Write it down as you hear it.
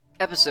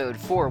Episode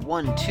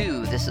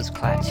 412, this is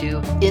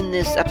Clat2. In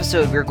this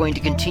episode, we're going to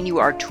continue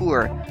our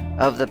tour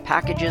of the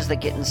packages that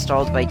get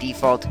installed by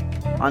default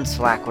on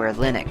Slackware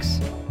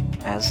Linux.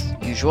 As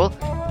usual,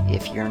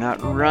 if you're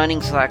not running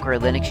Slackware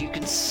Linux, you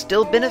can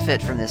still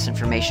benefit from this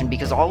information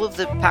because all of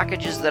the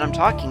packages that I'm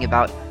talking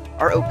about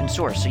are open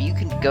source, so you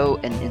can go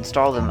and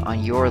install them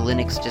on your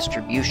Linux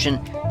distribution,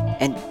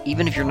 and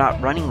even if you're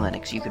not running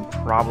Linux, you can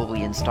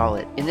probably install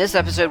it. In this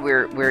episode,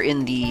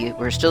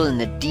 we're still in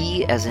the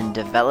D as in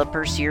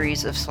developer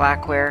series of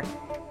Slackware,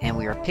 and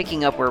we are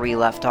picking up where we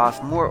left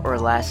off, more or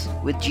less,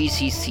 with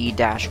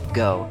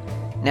gcc-go.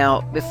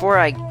 Now, before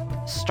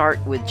I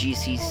start with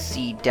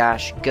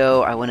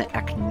gcc-go, I want to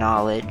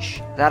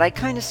acknowledge that I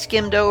kind of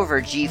skimmed over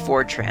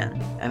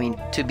g-fortran. I mean,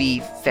 to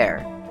be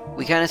fair,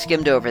 we kind of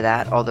skimmed over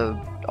that, although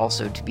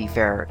also, to be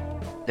fair,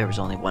 there was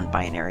only one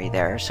binary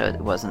there, so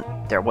there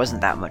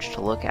wasn't that much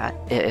to look at,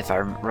 if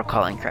I'm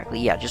recalling correctly.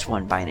 Yeah, just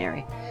one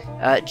binary.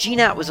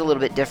 gnat was a little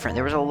bit different.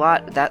 There was a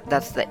lot,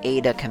 that's the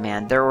ada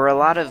command. There were a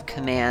lot of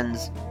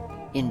commands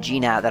in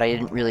gnat that I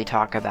didn't really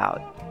talk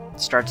about.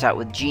 It starts out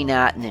with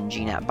gnat, and then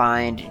gnat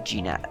bind,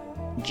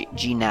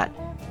 gnat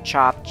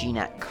chop,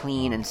 gnat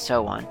clean, and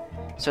so on.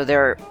 So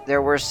there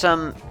were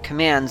some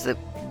commands that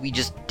we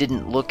just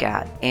didn't look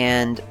at,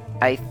 and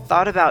I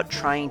thought about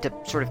trying to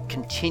sort of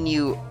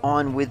continue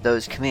on with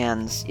those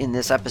commands in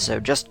this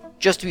episode, just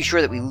to be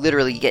sure that we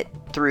literally get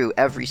through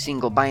every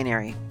single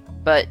binary.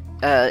 But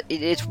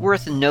it's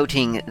worth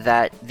noting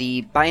that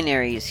the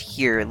binaries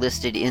here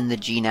listed in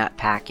the gnat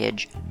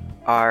package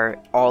are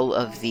all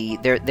of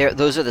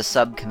those are the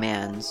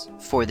subcommands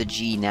for the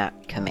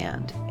gnat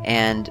command,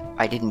 and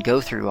I didn't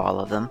go through all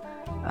of them.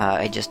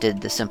 I just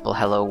did the simple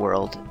hello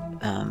world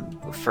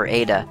for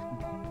Ada,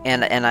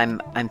 and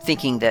I'm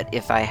thinking that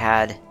if I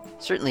had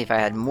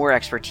more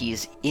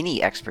expertise,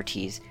 any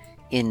expertise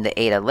in the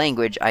Ada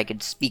language, I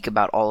could speak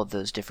about all of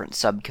those different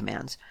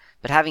subcommands.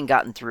 But having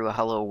gotten through a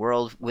hello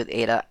world with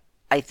Ada,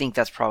 I think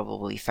that's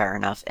probably fair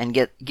enough, and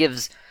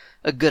gives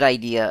a good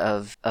idea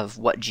of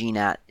what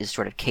gnat is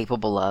sort of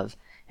capable of.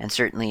 And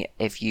certainly,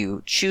 if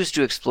you choose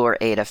to explore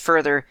Ada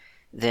further,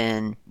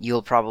 then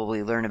you'll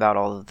probably learn about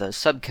all of those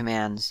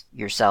subcommands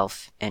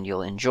yourself, and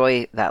you'll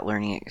enjoy that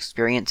learning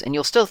experience, and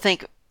you'll still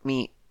think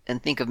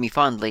of me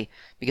fondly,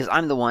 because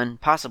I'm the one,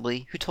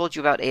 possibly, who told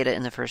you about Ada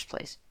in the first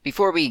place.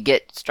 Before we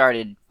get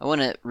started, I want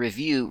to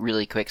review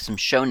really quick some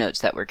show notes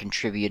that were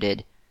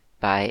contributed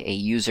by a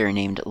user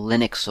named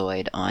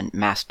Linuxoid on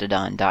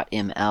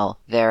mastodon.ml.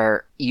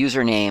 Their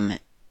username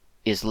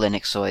is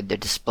Linuxoid. Their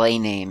display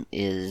name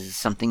is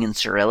something in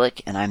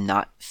Cyrillic, and I'm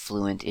not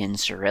fluent in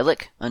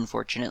Cyrillic,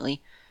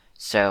 unfortunately,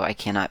 so I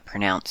cannot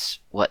pronounce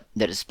what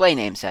the display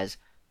name says.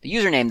 The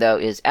username, though,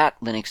 is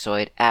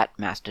 @Linuxoid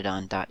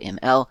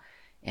 @mastodon.ml,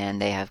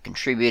 and they have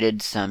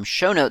contributed some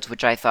show notes,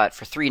 which I thought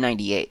for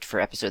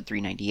episode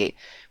 398,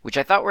 which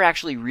I thought were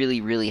actually really,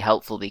 really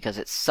helpful because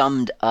it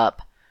summed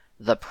up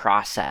the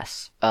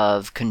process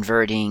of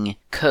converting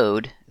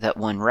code that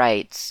one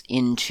writes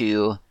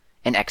into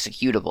an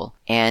executable.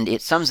 And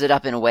it sums it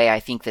up in a way I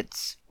think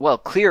that's, well,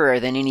 clearer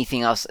than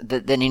anything else,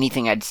 than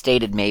anything I'd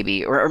stated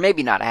maybe, or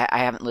maybe not. I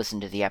haven't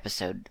listened to the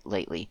episode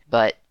lately,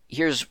 but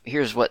here's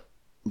what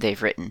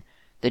they've written.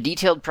 The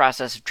detailed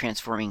process of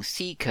transforming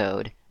C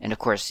code, and of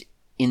course,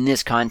 in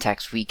this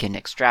context, we can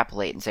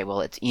extrapolate and say,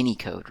 well, it's any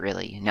code,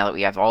 really. Now that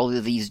we have all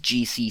of these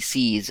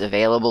GCCs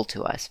available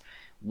to us,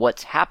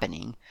 what's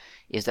happening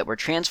is that we're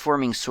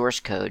transforming source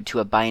code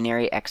to a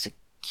binary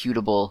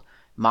executable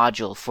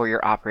module for your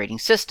operating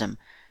system.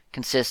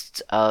 Consists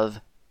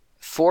of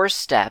 4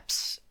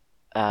 steps,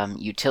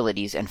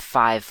 utilities, and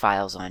 5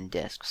 files on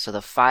disk. So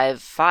the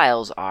 5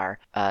 files are,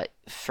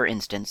 for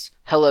instance,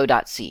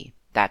 hello.c.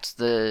 That's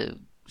the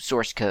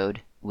source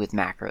code with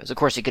macros. Of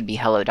course, it could be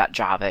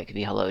hello.java, it could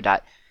be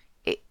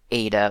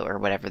hello.ada, or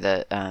whatever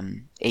the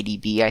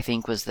ADB, I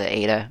think, was the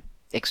Ada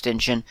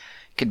extension.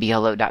 It could be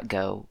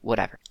hello.go,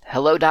 whatever.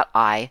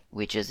 Hello.i,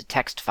 which is a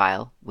text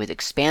file with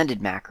expanded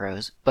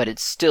macros, but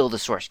it's still the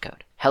source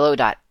code.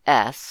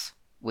 Hello.s,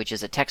 which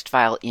is a text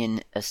file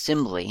in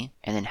assembly,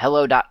 and then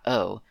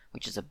hello.o,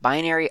 which is a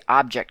binary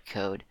object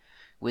code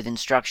with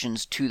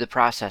instructions to the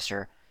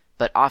processor,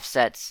 but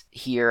offsets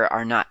here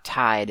are not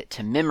tied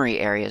to memory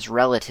areas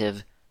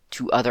relative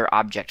to other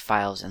object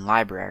files and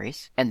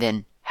libraries. And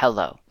then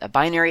hello, a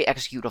binary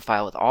executable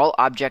file with all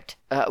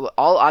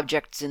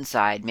objects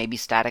inside, maybe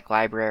static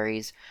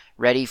libraries,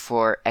 ready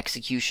for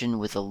execution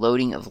with the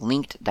loading of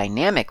linked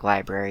dynamic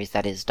libraries,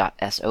 that is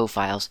 .so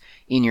files,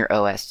 in your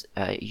OS,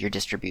 your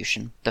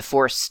distribution. The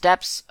 4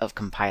 steps of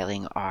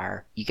compiling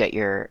are, you get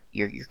your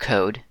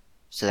code,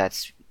 so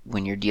that's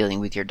when you're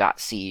dealing with your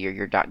 .c or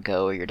your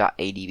 .go or your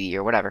 .adb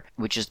or whatever,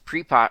 which is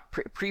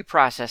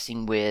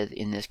pre-processing with,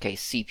 in this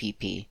case,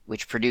 CPP,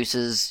 which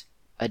produces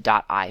a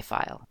 .i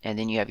file. And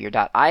then you have your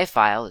 .i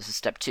file. This is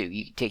step 2.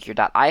 You take your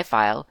 .i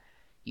file,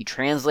 you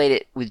translate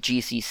it with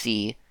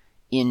GCC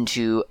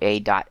into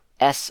a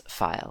 .s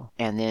file,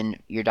 and then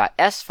your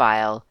 .s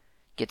file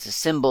gets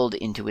assembled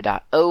into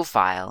a .o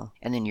file,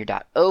 and then your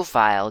 .o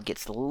file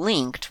gets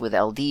linked with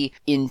LD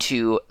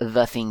into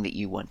the thing that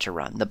you want to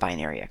run, the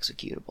binary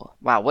executable.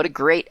 Wow, what a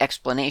great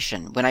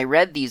explanation. When I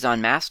read these on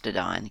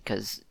Mastodon,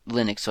 because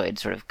Linuxoid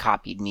sort of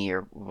copied me,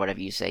 or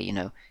whatever you say,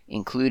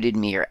 included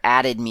me or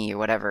added me or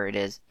whatever it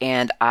is,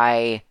 and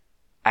I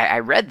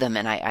read them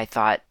and I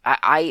thought,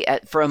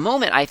 for a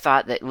moment I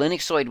thought that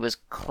Linuxoid was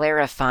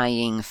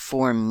clarifying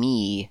for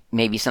me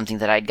maybe something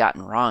that I'd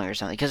gotten wrong or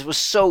something, because it was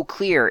so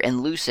clear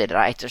and lucid.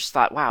 I just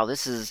thought, wow,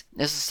 this is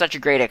such a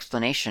great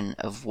explanation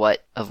of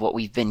what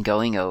we've been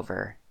going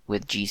over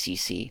with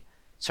GCC.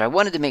 So I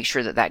wanted to make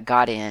sure that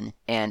got in,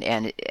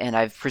 and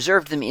I've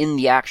preserved them in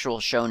the actual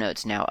show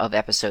notes now of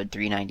episode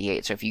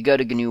 398. So if you go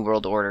to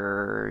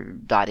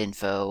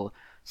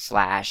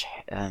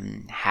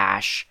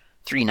GNUWorldOrder.info/#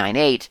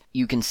 398,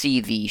 you can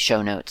see the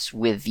show notes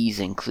with these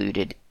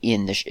included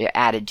in the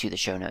added to the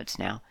show notes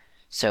now.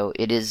 So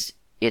it's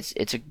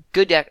a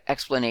good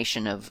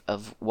explanation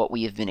of what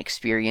we have been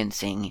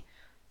experiencing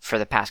for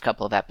the past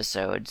couple of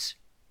episodes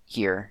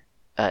here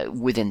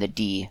within the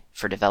D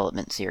for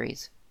Development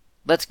series.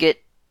 Let's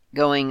get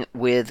going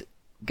with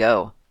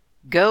Go.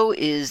 Go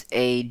is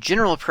a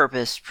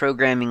general-purpose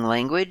programming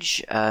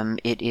language.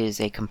 It is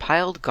a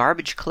compiled,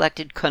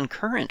 garbage-collected,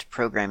 concurrent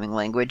programming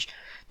language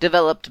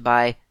developed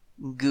by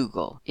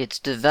Google. Its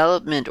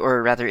development,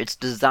 or rather its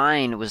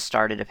design, was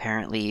started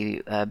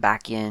apparently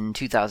back in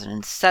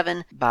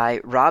 2007 by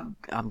I'm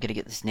going to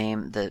get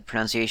the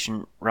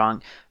pronunciation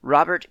wrong,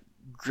 Robert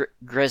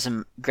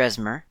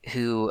Grezmer,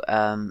 who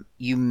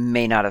you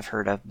may not have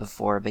heard of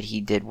before, but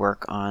he did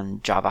work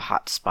on Java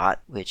Hotspot,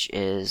 which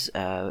is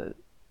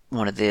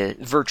one of the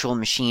virtual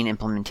machine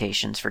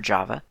implementations for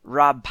Java.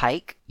 Rob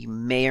Pike, you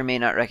may or may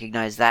not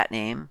recognize that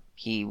name.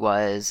 He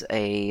was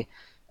a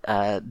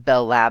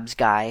Bell Labs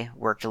guy,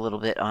 worked a little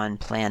bit on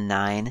Plan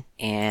 9,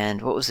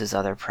 and what was his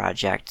other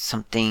project?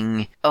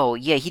 He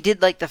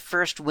did like the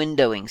first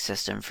windowing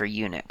system for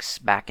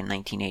Unix back in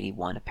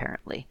 1981,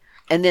 apparently.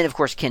 And then, of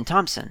course, Ken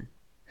Thompson,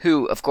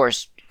 who, of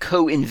course,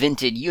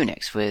 co-invented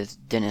Unix with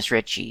Dennis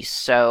Ritchie.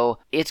 So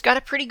it's got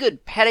a pretty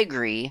good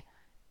pedigree,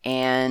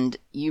 and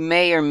you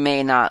may or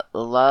may not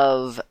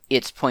love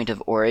its point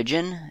of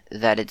origin,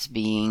 that it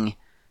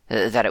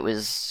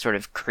was sort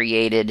of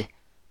created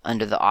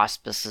under the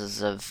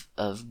auspices of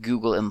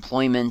Google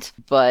employment.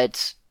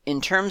 But in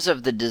terms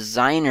of the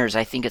designers,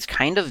 I think it's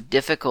kind of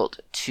difficult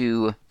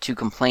to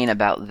complain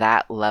about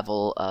that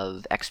level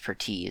of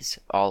expertise,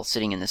 all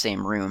sitting in the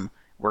same room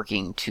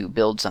working to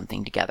build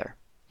something together.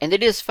 And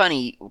it is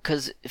funny,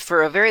 because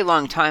for a very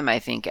long time, I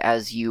think,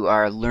 as you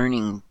are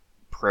learning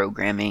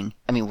programming,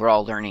 I mean, we're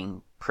all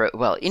learning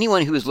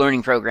anyone who is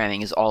learning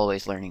programming is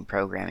always learning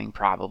programming,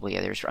 probably.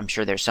 I'm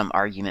sure there's some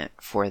argument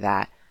for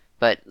that.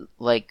 But,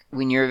 like,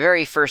 when you're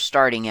very first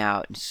starting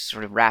out and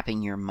sort of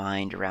wrapping your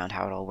mind around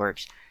how it all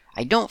works,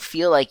 I don't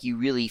feel like you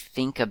really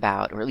think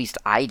about, or at least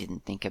I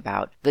didn't think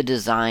about, the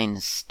design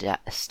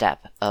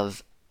step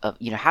of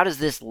how does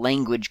this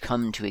language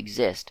come to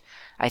exist?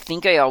 I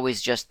think I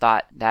always just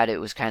thought that it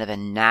was kind of a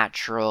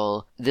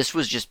natural, this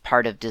was just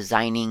part of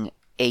designing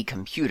a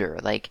computer.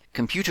 Like,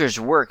 computers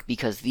work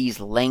because these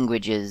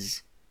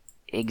languages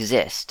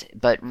exist.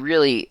 But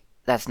really,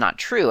 that's not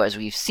true, as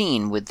we've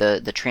seen with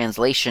the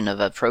translation of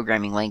a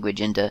programming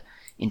language into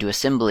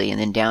assembly and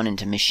then down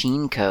into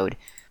machine code.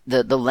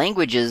 The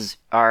languages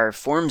are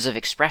forms of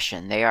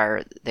expression. They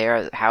are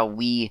how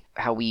we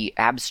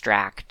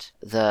abstract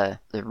the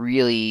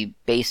really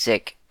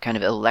basic kind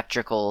of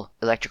electrical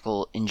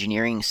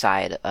engineering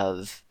side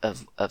of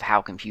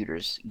how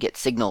computers get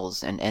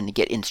signals and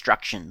get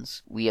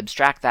instructions. We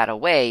abstract that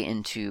away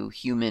into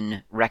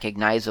human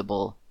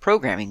recognizable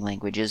programming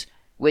languages,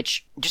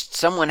 which just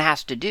someone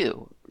has to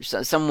do.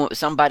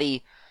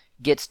 Somebody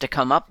gets to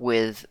come up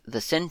with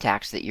the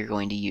syntax that you're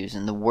going to use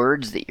and the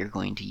words that you're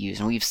going to use.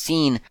 And we've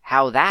seen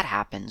how that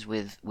happens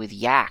with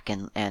Yak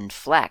and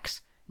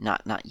Flex.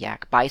 Not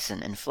Yak,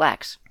 Bison and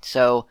Flex.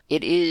 So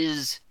it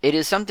is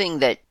something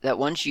that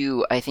once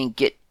you, I think,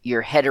 get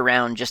your head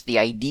around just the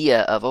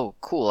idea of, oh,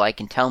 cool, I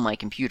can tell my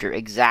computer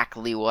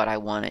exactly what I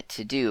want it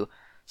to do.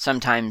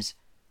 Sometimes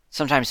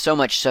so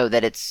much so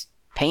that it's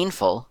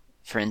painful.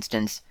 For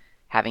instance,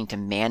 having to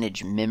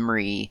manage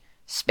memory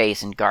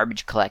space and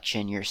garbage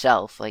collection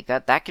yourself, like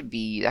that can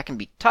be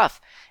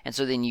tough. And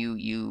so then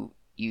you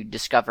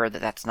discover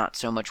that that's not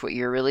so much what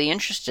you're really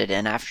interested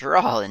in after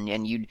all,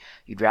 and you'd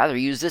rather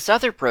use this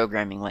other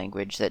programming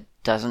language that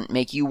doesn't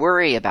make you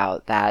worry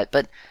about that.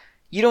 But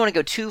you don't want to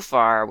go too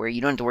far where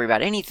you don't have to worry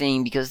about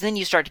anything, because then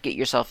you start to get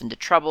yourself into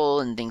trouble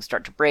and things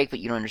start to break, but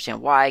you don't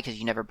understand why, because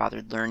you never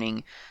bothered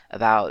learning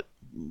about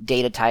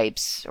data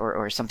types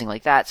or something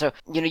like that. So,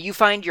 you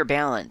find your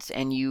balance,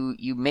 and you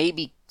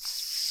maybe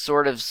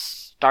sort of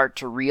start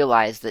to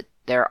realize that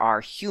there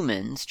are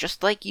humans,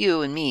 just like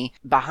you and me,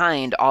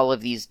 behind all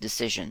of these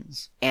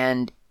decisions.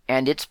 And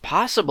it's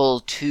possible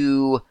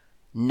to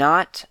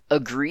not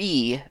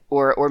agree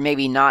or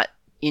maybe not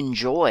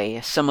enjoy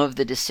some of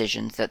the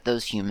decisions that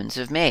those humans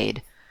have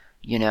made.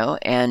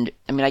 And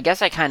I mean, I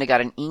guess I kind of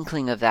got an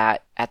inkling of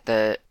that at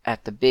the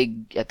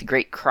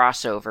great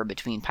crossover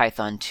between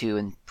Python 2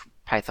 and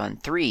Python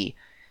 3,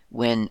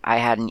 when I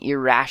had an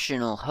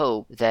irrational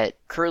hope that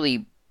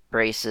curly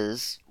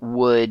braces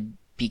would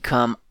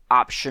become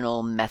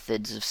optional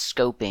methods of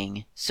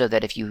scoping, so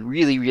that if you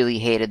really, really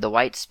hated the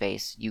white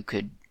space, you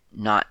could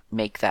not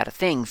make that a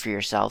thing for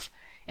yourself.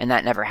 And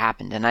that never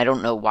happened. And I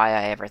don't know why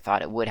I ever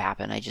thought it would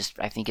happen. I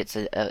think it's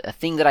a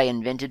thing that I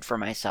invented for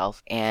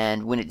myself.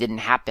 And when it didn't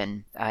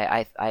happen,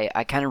 I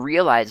kind of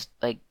realized,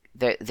 like,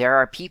 there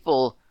are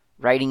people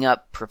writing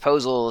up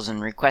proposals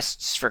and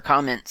requests for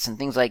comments and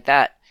things like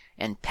that,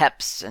 and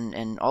PEPs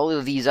and all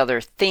of these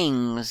other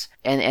things,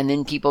 and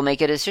then people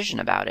make a decision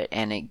about it,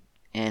 and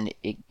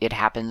it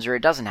happens or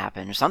it doesn't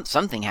happen, or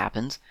something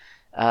happens.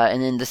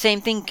 And then the same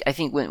thing, I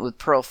think, went with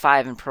Perl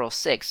 5 and Perl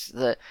 6.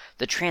 The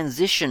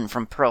transition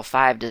from Perl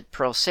 5 to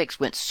Perl 6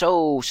 went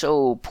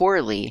so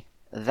poorly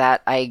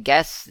that I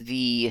guess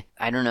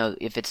I don't know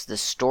if it's the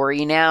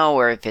story now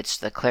or if it's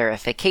the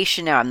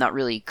clarification now, I'm not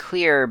really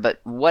clear, but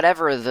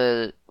whatever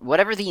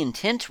the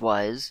intent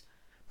was,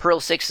 Perl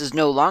 6 is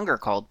no longer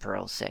called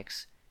Perl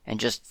 6. And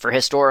just as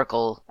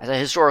a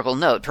historical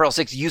note, Perl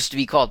 6 used to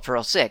be called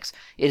Perl 6.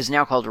 It is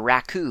now called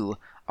Raku,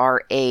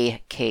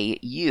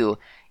 R-A-K-U.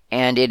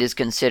 And it is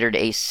considered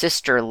a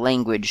sister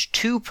language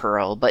to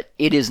Perl, but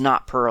it is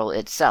not Perl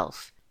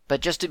itself.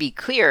 But just to be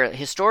clear,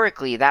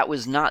 historically, that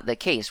was not the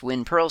case.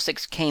 When Perl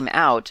 6 came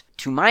out,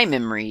 to my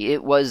memory,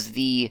 it was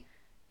the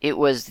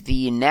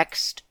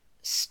next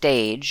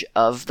stage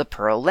of the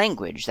Perl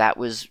language. It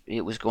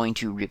was going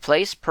to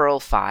replace Perl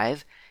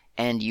 5,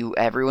 and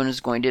everyone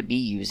was going to be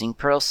using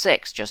Perl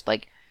 6, just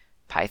like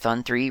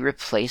Python 3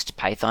 replaced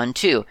Python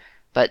 2.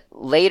 But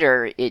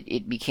later,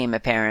 it became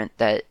apparent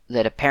that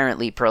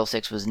apparently Perl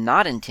 6 was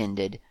not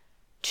intended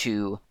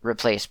to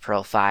replace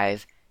Perl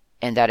 5,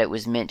 and that it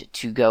was meant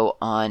to go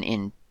on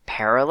in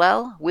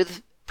parallel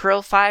with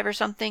Perl 5 or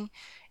something.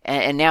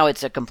 And now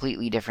it's a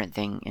completely different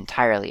thing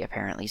entirely,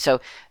 apparently.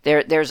 So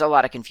there's a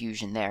lot of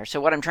confusion there.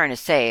 So what I'm trying to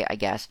say, I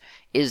guess,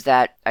 is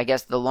that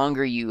the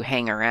longer you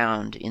hang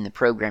around in the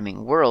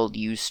programming world,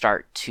 you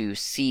start to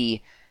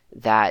see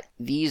that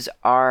these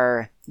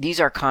are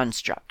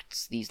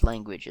constructs. These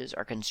languages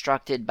are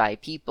constructed by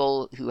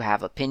people who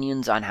have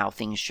opinions on how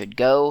things should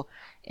go,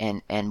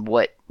 and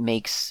what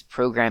makes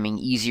programming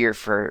easier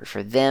for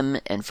them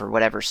and for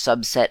whatever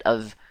subset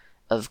of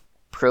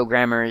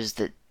programmers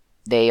that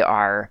they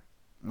are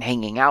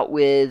hanging out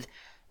with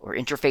or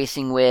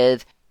interfacing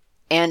with.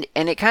 And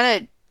it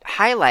kind of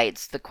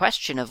highlights the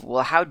question of,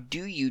 well, how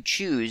do you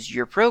choose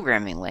your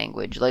programming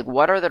language? Like,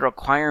 what are the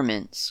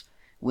requirements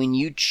when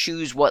you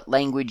choose what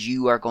language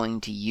you are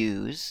going to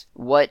use?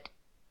 What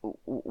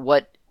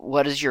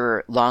is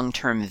your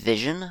long-term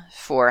vision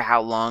for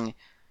how long?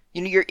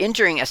 You're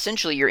entering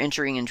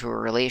into a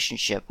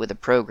relationship with a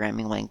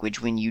programming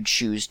language when you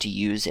choose to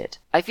use it.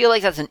 I feel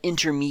like that's an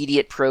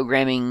intermediate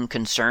programming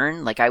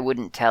concern. Like, I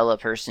wouldn't tell a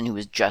person who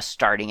is just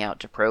starting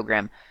out to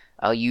program,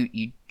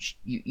 you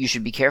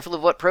should be careful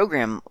of what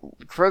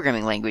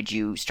programming language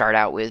you start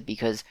out with,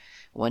 because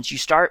once you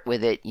start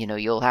with it,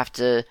 you'll have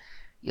to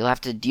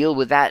deal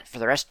with that for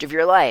the rest of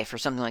your life or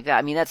something like that.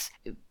 I mean, that's,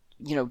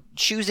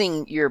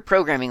 choosing your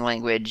programming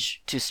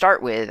language to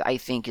start with, I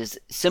think, is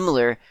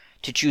similar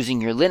to choosing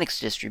your Linux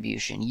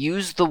distribution.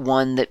 Use the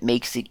one that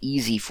makes it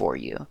easy for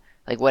you.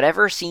 Like,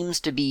 whatever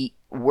seems to be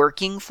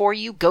working for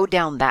you, go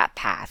down that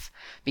path.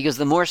 Because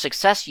the more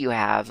success you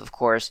have, of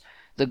course,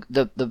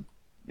 the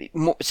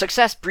more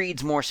success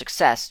breeds more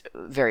success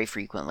very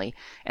frequently.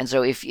 And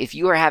so if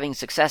you are having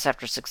success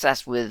after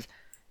success with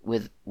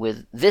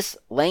this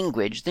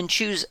language, then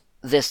choose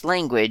this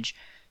language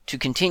to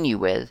continue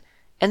with.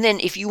 And then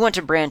if you want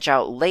to branch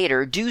out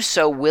later, do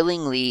so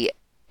willingly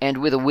and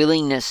with a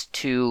willingness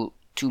to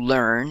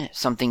learn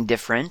something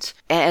different,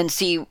 and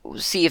see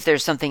if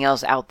there's something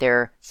else out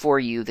there for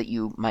you that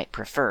you might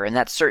prefer. And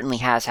that certainly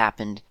has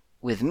happened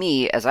with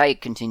me as I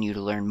continue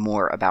to learn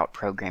more about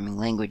programming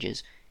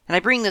languages. And I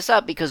bring this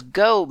up because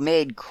Go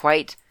made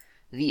quite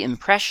the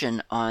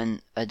impression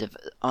on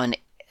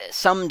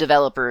some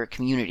developer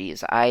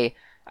communities. I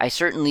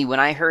certainly,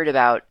 when I heard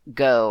about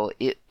Go,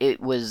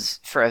 it was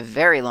for a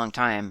very long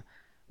time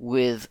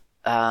with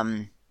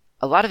a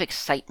lot of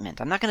excitement.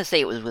 I'm not going to say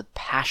it was with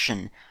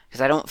passion,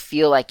 because I don't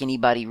feel like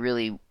anybody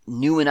really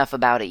knew enough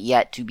about it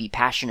yet to be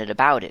passionate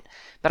about it.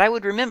 But I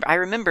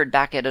remembered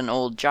back at an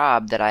old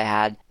job that I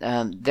had,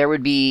 there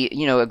would be,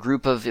 a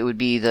group of, it would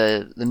be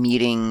the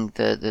meeting,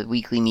 the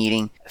weekly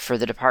meeting for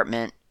the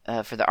department,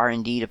 for the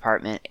R&D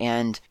department,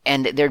 and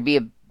there'd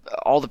be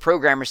all the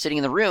programmers sitting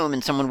in the room,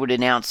 and someone would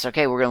announce,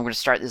 okay, we're going to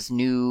start this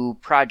new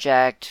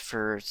project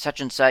for such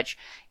and such,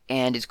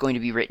 and it's going to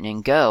be written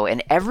in Go.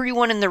 And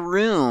everyone in the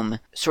room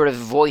sort of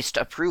voiced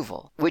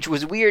approval, which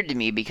was weird to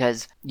me,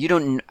 because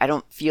I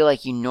don't feel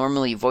like you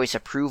normally voice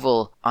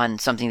approval on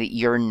something that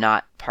you're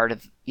not part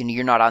of.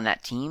 You're not on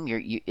that team.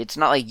 It's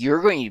not like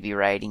you're going to be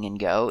writing in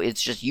Go.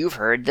 It's just you've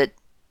heard that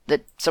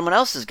someone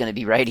else is going to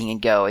be writing in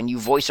Go, and you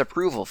voice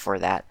approval for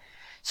that.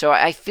 So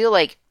I feel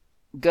like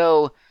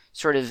Go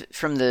sort of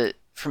from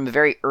a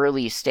very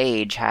early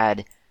stage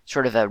had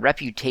sort of a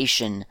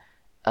reputation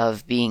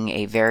of being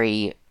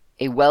a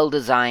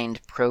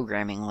well-designed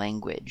programming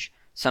language,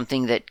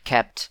 something that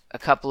kept a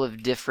couple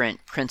of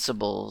different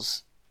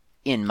principles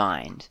in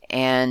mind.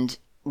 And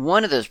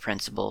one of those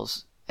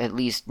principles, at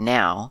least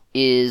now,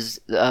 is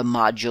a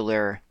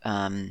modular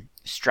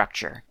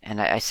structure.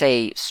 And I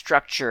say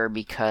structure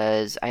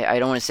because I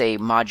don't want to say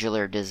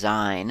modular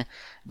design,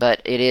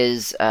 but it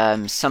is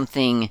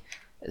something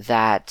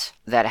that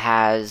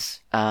has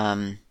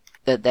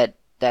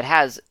that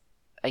has,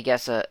 I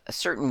guess, a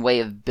certain way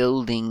of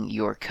building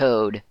your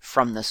code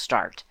from the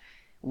start,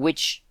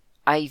 which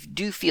I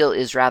do feel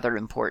is rather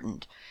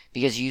important,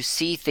 because you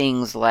see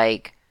things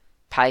like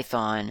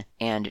Python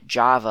and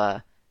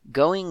Java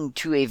going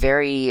to a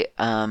very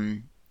a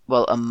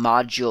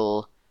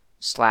module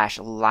 /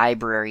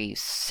 library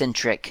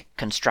centric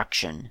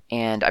construction.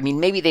 And I mean,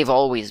 maybe they've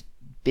always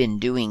been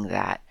doing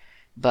that,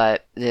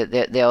 but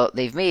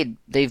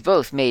they've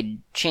both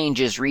made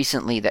changes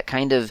recently that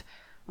kind of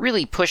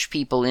really push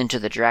people into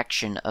the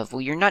direction of,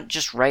 well, you're not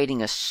just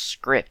writing a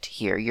script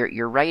here.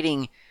 You are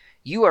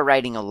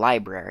writing a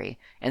library,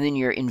 and then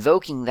you're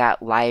invoking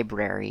that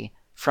library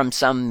from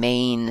some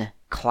main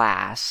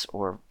class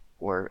or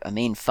a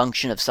main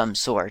function of some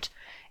sort,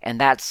 and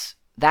that's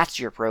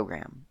your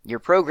program. Your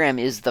program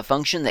is the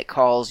function that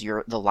calls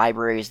the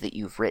libraries that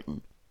you've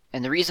written.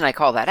 And the reason I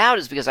call that out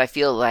is because I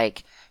feel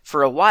like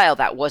for a while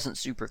that wasn't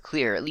super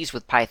clear, at least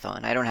with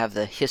Python. I don't have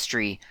the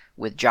history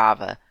with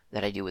Java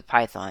that I do with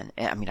Python.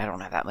 I mean, I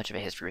don't have that much of a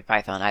history with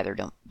Python either,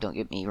 don't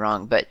get me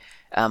wrong, but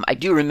I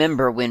do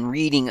remember when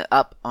reading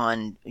up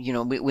on,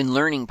 when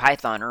learning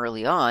Python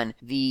early on,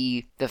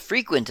 the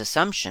frequent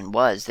assumption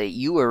was that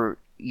you're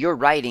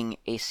writing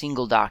a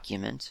single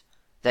document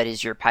that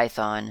is your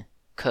Python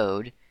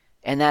code,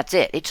 and that's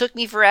it. It took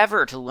me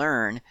forever to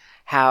learn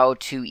how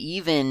to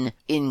even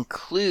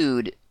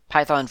include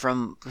Python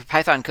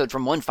code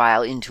from one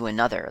file into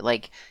another.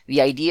 Like, the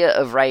idea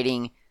of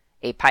writing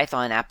a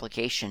Python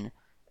application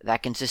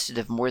that consisted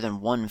of more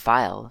than one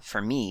file,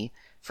 for me,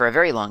 for a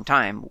very long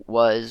time,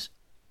 was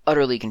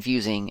utterly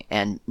confusing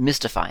and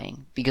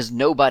mystifying, because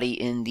nobody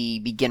in the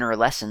beginner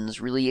lessons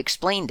really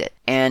explained it.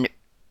 And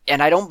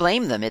I don't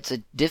blame them. It's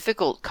a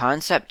difficult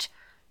concept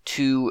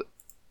to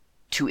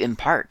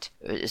impart,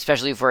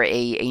 especially for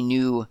a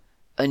new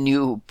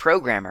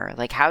programmer.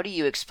 Like, how do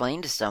you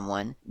explain to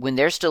someone when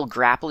they're still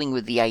grappling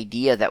with the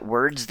idea that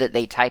words that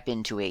they type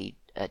into a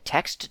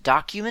text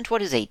document?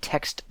 What is a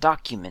text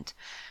document?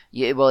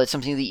 Well, it's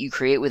something that you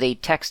create with a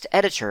text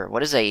editor.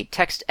 What is a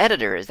text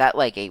editor? Is that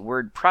like a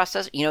word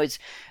processor?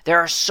 There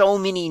are so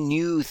many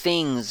new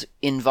things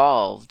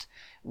involved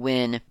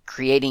when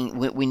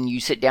you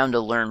sit down to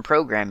learn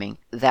programming,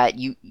 that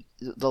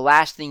the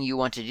last thing you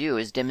want to do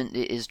is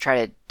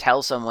try to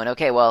tell someone,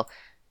 okay, well,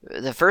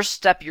 the first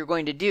step you're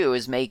going to do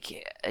is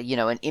make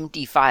an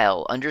empty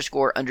file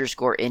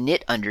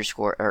 __init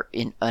or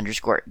in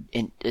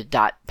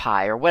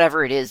 .py or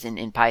whatever it is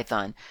in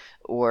Python,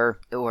 or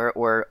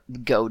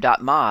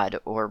go.mod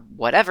or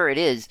whatever it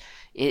is.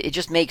 It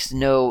just makes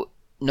no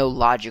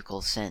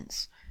logical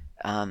sense.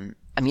 I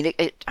mean,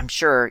 I'm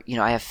sure,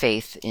 I have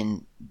faith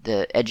in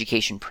the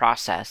education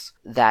process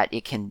that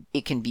it can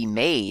be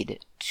made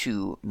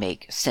to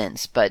make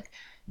sense, but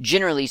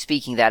generally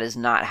speaking, that is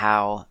not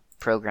how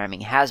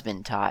programming has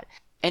been taught.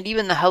 And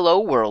even the Hello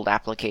World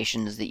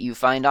applications that you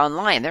find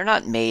online, they're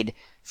not made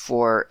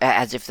for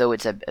as if though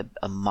it's a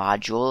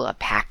module, a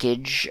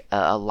package,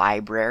 a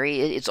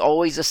library. It's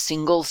always a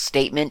single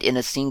statement in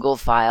a single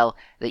file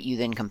that you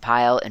then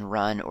compile and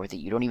run, or that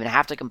you don't even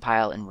have to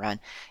compile and run,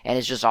 and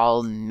it's just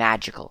all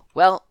magical.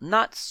 Well,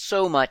 not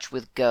so much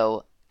with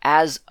Go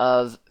as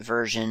of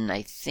version,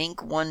 I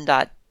think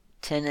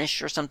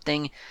 1.10ish or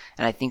something,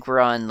 and I think we're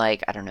on,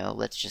 like, I don't know,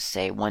 let's just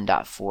say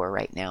 1.4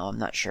 right now. I'm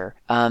not sure.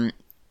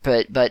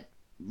 But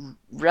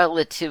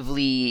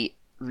relatively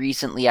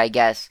recently, I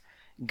guess,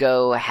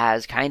 Go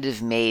has kind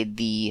of made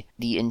the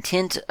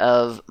intent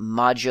of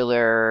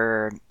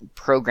modular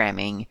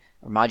programming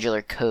or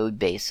modular code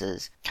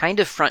bases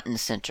kind of front and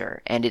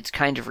center, and it's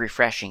kind of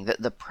refreshing.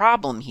 The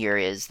problem here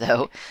is,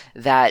 though,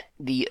 that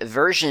the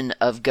version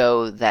of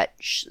Go that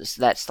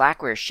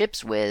Slackware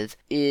ships with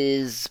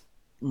is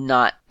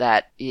not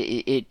that.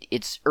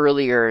 It's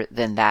earlier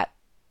than that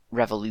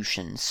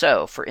revolution.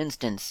 So, for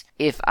instance,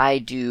 if I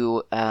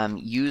do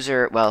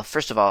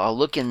first of all, I'll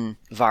look in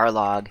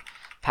varlog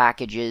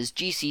packages,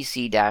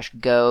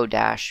 gcc-go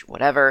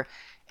whatever,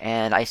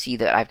 and I see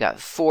that I've got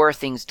 4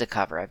 things to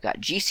cover. I've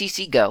got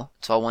gcc-go,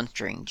 it's all one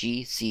string,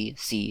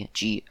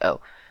 gcc-go.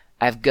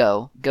 I have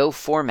go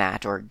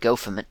format, or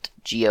gofmt,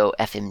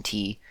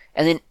 GOFMT,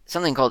 and then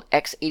something called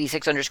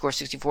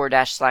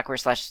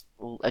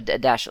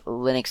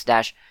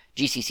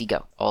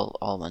x86_64/Slackware/Linux-gcc-go,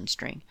 all one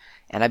string.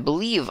 And I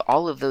believe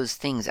all of those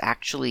things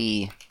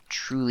actually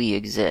truly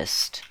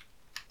exist.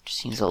 Which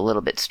seems a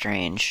little bit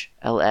strange.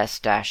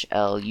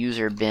 ls-l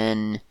user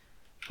bin,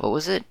 what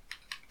was it?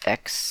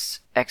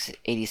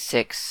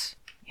 x86,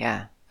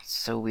 yeah, it's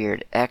so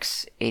weird.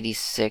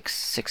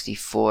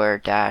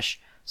 x86-64-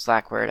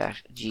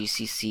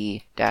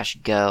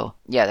 Slackware-gcc-go.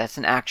 Yeah, that's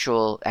an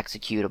actual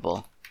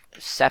executable,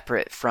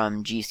 separate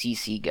from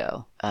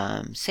gcc-go.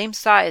 Same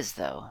size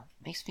though.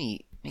 Makes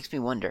me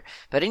wonder.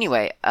 But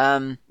anyway,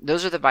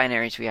 those are the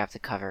binaries we have to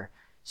cover.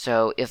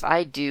 So if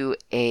I do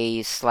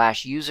a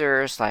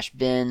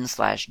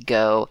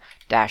 /user/bin/go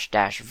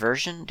 --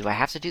 version, do I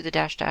have to do the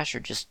 -- or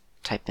just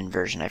type in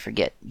version? I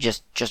forget.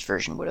 Just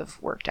version would have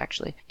worked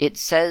actually. It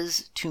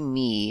says to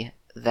me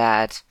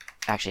that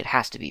actually it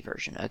has to be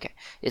version. Okay.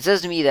 It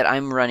says to me that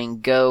I'm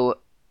running Go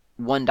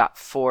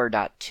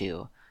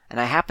 1.4.2. And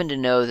I happen to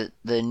know that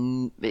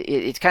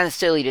it's kind of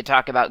silly to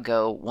talk about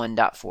Go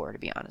 1.4, to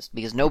be honest,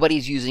 because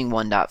nobody's using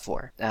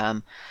 1.4.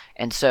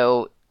 And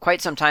so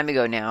quite some time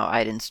ago now,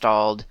 I'd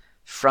installed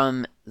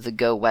from the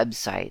Go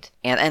website.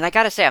 And I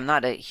gotta say, I'm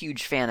not a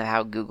huge fan of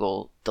how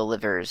Google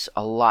delivers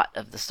a lot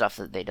of the stuff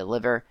that they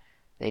deliver.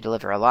 They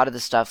deliver a lot of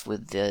the stuff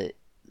with the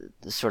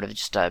sort of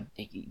just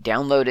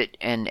download it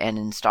and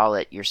install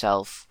it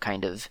yourself,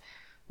 kind of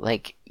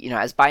like,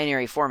 as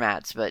binary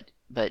formats, but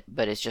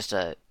it's just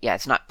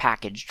it's not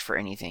packaged for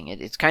anything.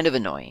 It's kind of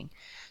annoying.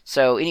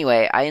 So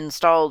anyway, I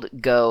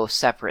installed Go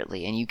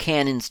separately, and you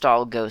can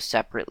install Go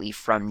separately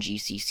from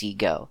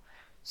gcc-go.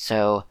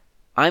 So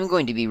I'm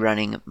going to be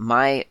running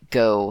my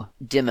Go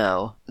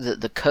demo,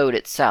 the code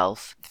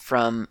itself,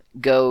 from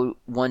Go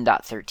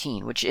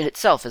 1.13, which in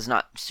itself is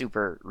not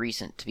super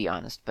recent, to be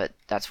honest, but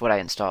that's what I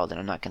installed, and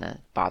I'm not going to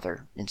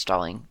bother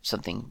installing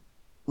something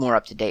more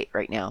up to date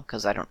right now,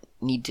 because I don't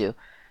need to.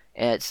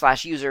 It's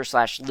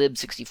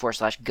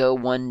 /user/lib64/go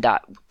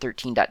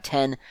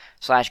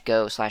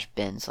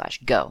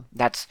 1.13.10/go/bin/go.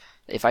 That's,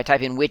 if I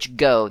type in which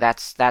Go,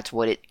 that's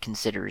what it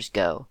considers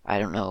Go. I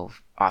don't know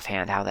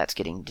offhand how that's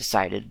getting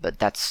decided, but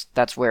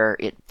that's where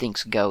it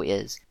thinks Go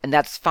is. And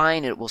that's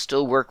fine, it will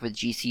still work with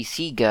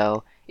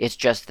gcc-go. It's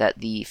just that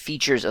the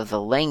features of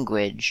the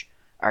language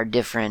are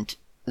different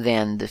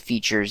than the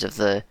features of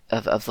the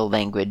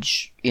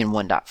language in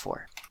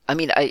 1.4. I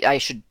mean, I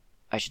should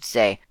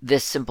say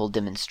this simple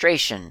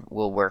demonstration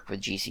will work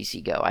with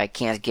gcc-go. I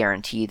can't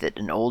guarantee that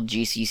an old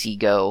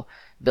gcc-go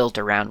built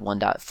around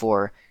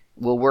 1.4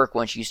 will work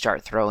once you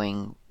start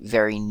throwing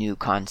very new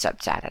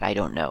concepts at it. I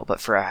don't know. But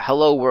for a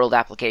hello world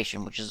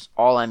application, which is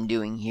all I'm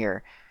doing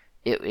here,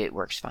 it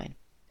works fine.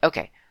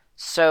 Okay,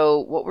 so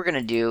what we're going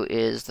to do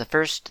is the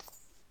first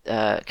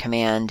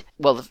command.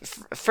 Well,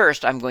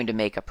 first I'm going to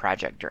make a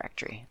project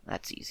directory.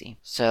 That's easy.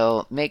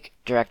 So make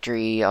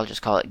directory, I'll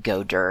just call it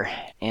godir,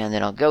 and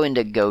then I'll go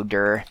into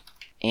godir,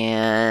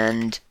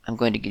 and I'm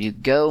going to do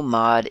go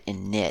mod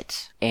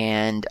init,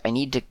 and I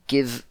need to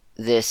give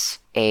this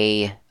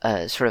a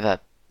sort of a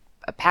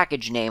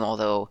package name,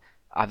 although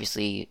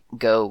obviously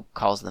Go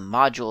calls them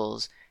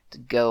modules. It's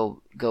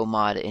go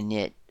mod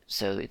init,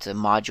 so it's a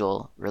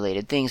module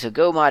related thing. So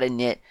go mod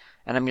init,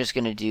 and I'm just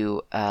going to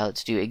do,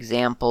 let's do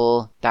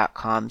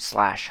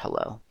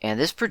example.com/hello. And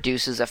this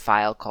produces a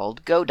file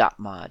called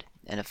go.mod.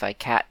 And if I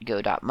cat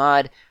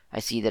go.mod, I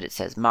see that it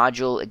says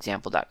module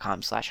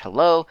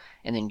example.com/hello,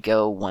 and then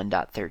go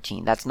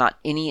 1.13. That's not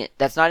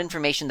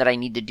information that I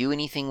need to do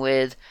anything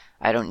with.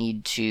 I don't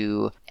need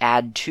to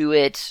add to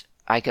it.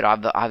 I could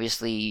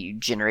obviously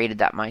generated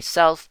that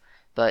myself,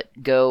 but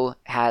Go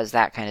has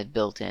that kind of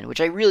built in, which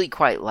I really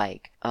quite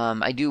like.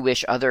 I do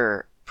wish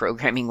other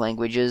programming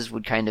languages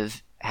would kind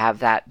of have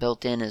that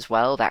built in as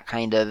well. That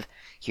kind of,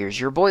 here's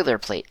your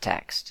boilerplate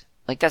text.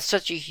 Like, that's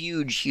such a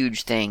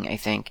huge thing, I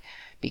think,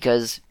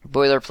 because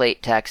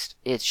boilerplate text,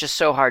 it's just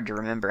so hard to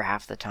remember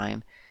half the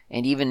time.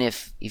 And even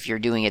if you're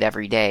doing it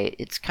every day,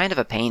 it's kind of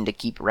a pain to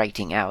keep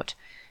writing out.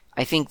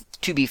 I think,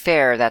 to be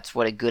fair, that's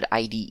what a good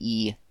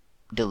IDE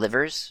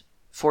delivers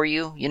for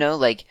you.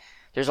 Like,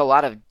 there's a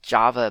lot of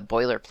Java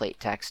boilerplate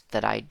text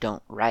that I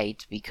don't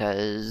write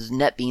because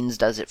NetBeans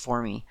does it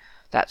for me,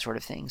 that sort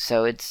of thing.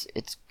 So it's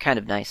kind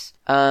of nice.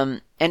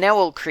 And now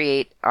we'll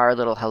create our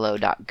little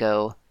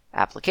hello.go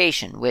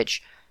application,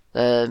 which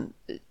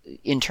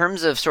in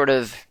terms of sort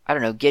of, I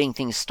don't know, getting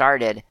things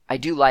started, I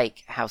do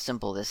like how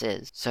simple this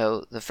is.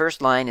 So the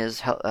first line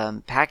is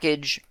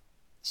package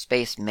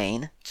space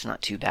main. It's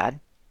not too bad.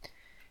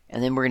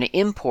 And then we're going to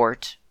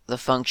import the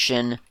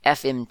function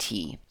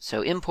fmt.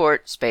 So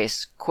import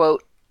space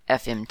quote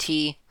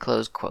fmt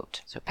close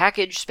quote. So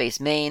package space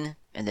main,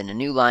 and then a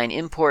new line,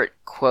 import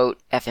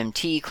quote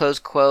fmt close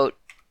quote.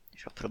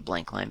 I'll put a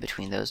blank line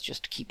between those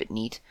just to keep it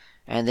neat.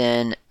 And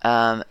then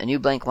a new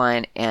blank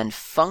line, and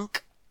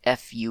func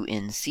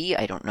func.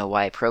 I don't know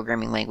why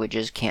programming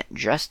languages can't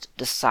just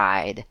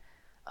decide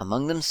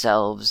among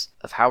themselves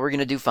of how we're going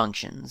to do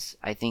functions.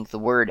 I think the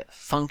word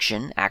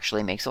function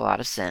actually makes a lot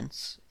of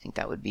sense. I think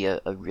that would be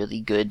a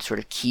really good sort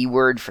of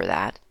keyword for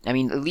that. I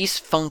mean, at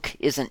least func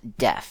isn't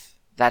def.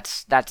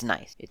 That's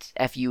nice. It's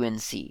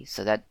func,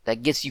 so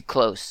that gets you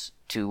close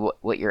to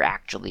what you're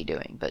actually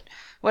doing. But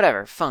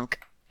whatever, func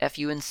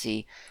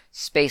func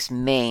space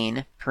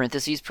main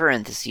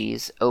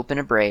parentheses open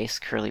a brace,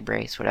 curly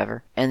brace,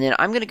 whatever. And then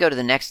I'm going to go to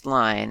the next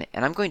line,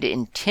 and I'm going to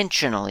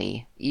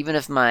intentionally, even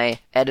if my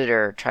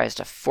editor tries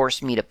to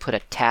force me to put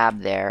a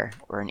tab there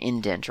or an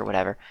indent or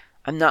whatever,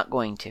 I'm not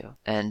going to,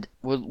 and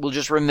we'll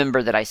just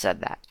remember that I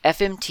said that.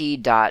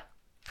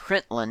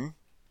 fmt.println,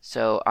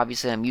 so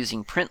obviously I'm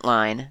using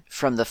println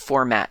from the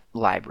format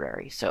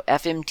library. So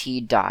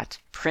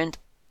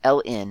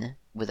fmt.println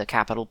with a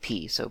capital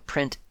P, so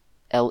println,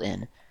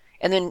 and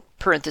then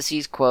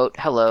parentheses, quote,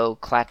 hello,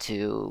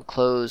 clat2,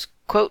 close,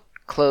 quote,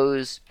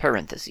 close,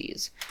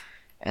 parentheses.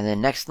 And then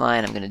next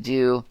line I'm going to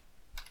do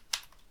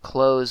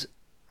close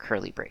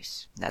curly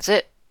brace. That's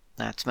it.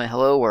 That's my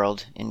hello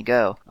world in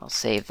Go. I'll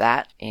save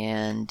that,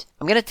 and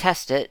I'm going to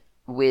test it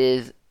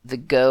with the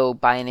Go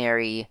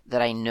binary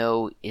that I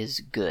know is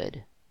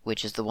good,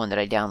 which is the one that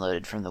I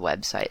downloaded from the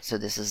website. So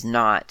this is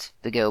not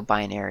the Go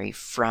binary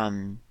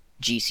from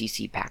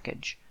GCC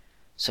package.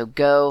 So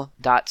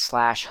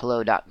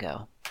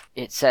go./hello.go.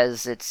 It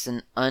says it's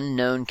an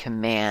unknown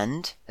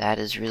command. That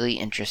is really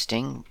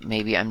interesting.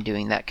 Maybe I'm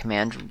doing that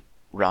command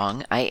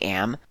wrong. I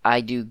am.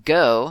 I do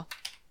go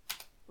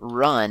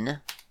run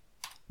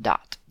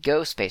dot.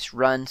 Go space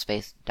run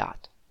space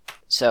dot.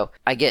 So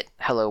I get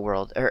hello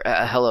world, or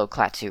hello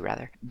clat2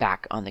 rather,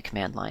 back on the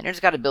command line. It's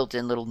got a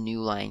built-in little new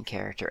line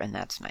character, and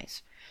that's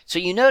nice. So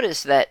you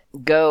notice that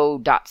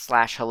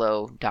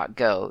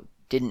go./hello.go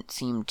didn't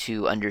seem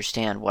to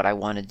understand what I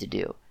wanted to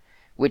do,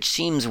 which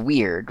seems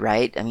weird,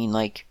 right? I mean,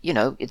 like, you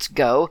know, it's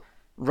Go,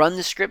 run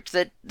the script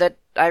that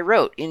I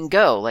wrote in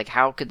Go. Like,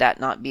 how could that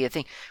not be a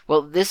thing?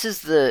 Well, this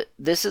is a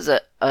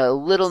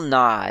little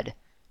nod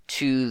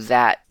to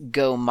that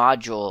Go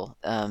module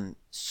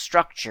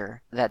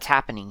structure that's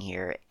happening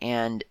here.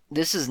 And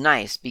this is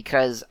nice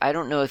because I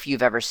don't know if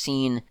you've ever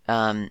seen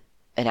an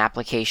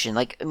application,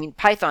 like, I mean,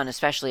 Python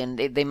especially, and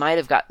they might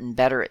have gotten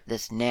better at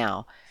this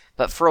now,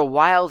 but for a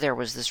while there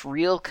was this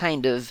real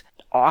kind of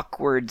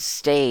awkward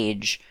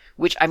stage,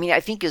 which, I mean,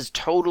 I think is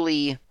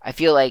totally, I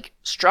feel like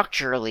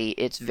structurally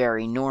it's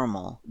very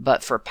normal,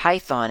 but for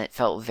Python it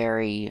felt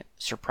very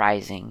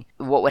surprising.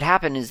 What would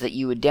happen is that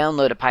you would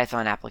download a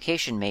Python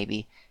application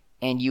maybe,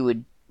 and you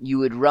would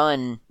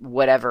run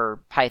whatever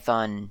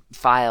Python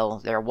file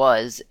there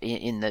was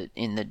in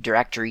the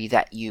directory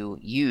that you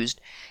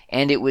used,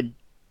 and it would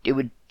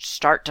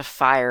start to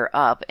fire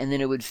up, and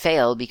then it would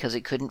fail because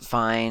it couldn't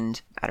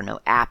find, I don't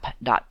know,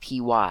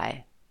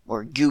 app.py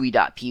or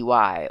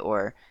GUI.py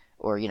or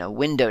you know,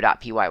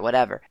 window.py,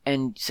 whatever.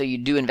 And so you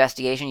do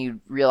investigation, you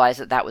realize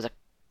that was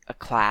a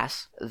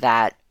class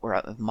that, or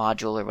a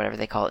module or whatever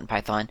they call it in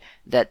Python,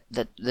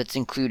 that's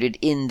included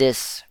in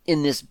this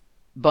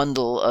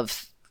bundle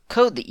of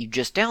code that you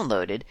just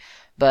downloaded,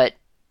 but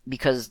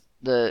because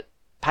the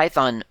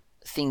Python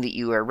thing that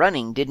you were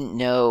running didn't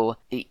know,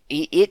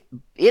 it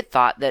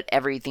thought that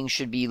everything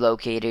should be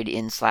located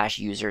in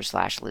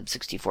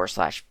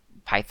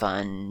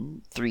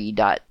 /user/lib64/python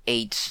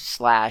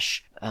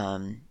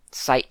 3.8/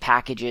 site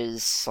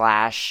packages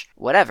 /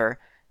 whatever.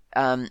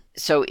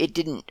 So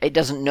it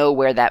doesn't know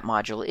where that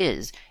module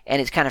is,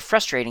 and it's kind of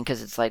frustrating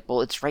because it's like,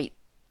 well, it's right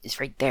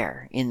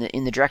there in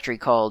the directory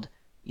called,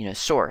 you know,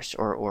 source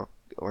or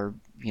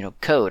you know,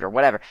 code or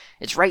whatever.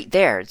 It's right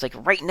there. It's like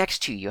right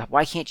next to you.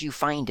 Why can't you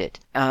find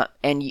it?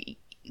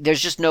 There's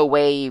just no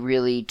way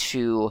really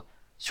to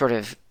sort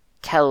of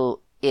tell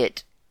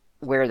it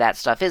where that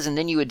stuff is. And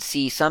then you would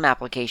see some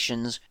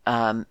applications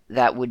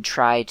that would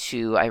try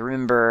to, I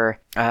remember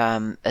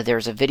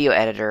there's a video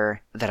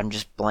editor that I'm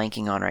just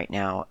blanking on right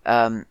now,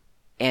 and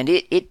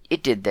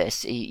it did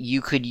this.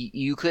 You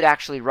could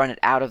actually run it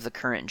out of the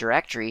current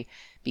directory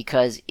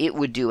because it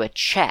would do a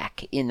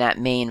check in that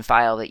main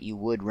file that you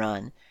would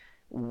run,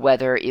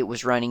 whether it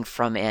was running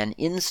from an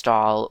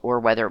install or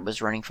whether it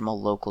was running from a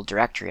local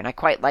directory. And I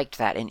quite liked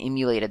that and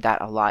emulated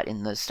that a lot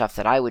in the stuff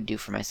that I would do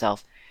for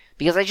myself,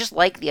 because I just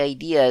like the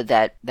idea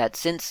that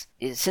since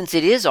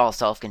it is all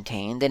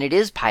self-contained, and it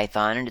is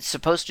Python, and it's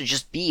supposed to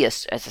just be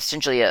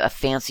essentially a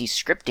fancy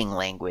scripting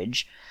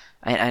language,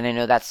 and I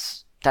know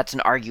that's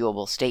an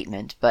arguable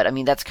statement, but I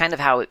mean, that's kind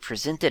of how it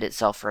presented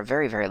itself for a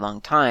very, very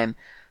long time,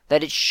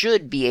 that it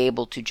should be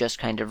able to just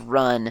kind of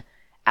run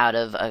out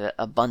of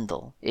a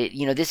bundle.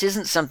 This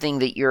isn't something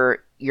that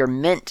you're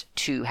meant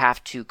to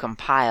have to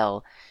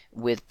compile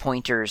with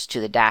pointers to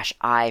the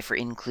 -i for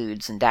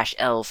includes and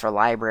 -l for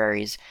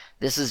libraries.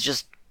 This is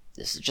just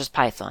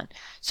Python.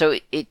 So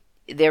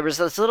there was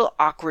this little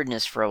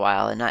awkwardness for a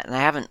while, and I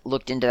haven't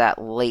looked into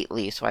that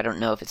lately, so I don't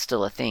know if it's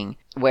still a thing,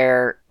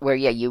 where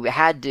you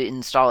had to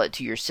install it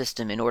to your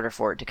system in order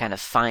for it to kind of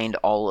find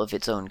all of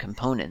its own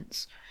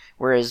components.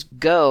 Whereas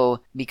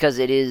Go, because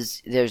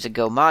there's a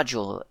Go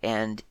module,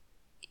 and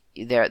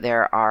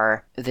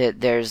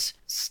there's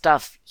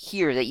stuff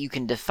here that you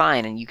can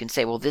define, and you can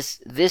say, well,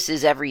 this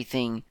is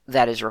everything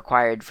that is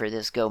required for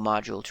this Go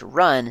module to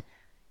run.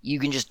 You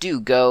can just do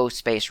go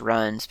space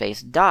run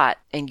space dot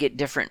and get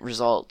different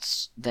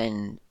results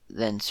than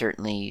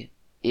certainly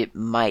it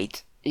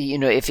might.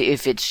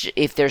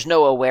 If there's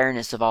no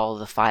awareness of all of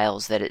the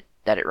files that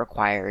it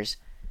requires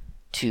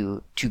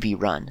to be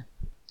run.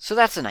 So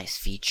that's a nice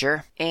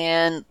feature.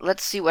 And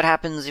let's see what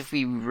happens if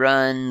we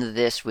run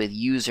this with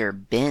user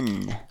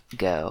bin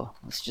go.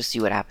 Let's just see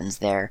what happens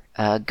there.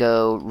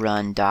 Go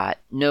run dot.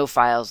 No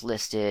files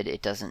listed.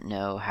 It doesn't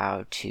know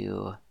how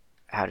to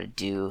how to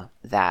do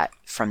that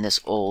from this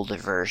old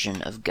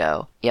version of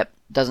Go. Yep,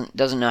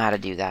 doesn't know how to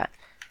do that.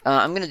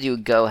 I'm going to do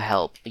go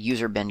help,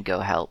 user bin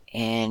go help.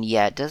 And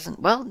yeah, it doesn't,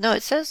 well, no,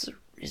 it says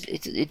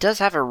it does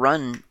have a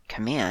run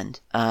command.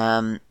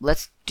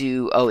 Let's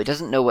do, it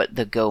doesn't know what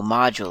the Go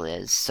module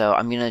is, so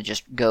I'm going to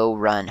just go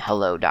run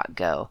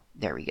hello.go.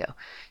 There we go.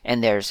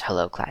 And there's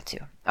hello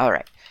clat2. All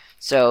right.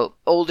 So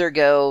older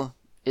Go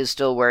is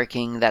still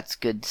working. That's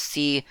good to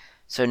see.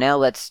 So now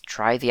let's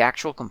try the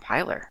actual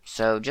compiler.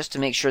 So just to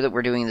make sure that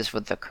we're doing this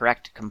with the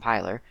correct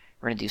compiler,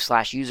 we're going to do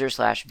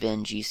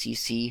 /user/bin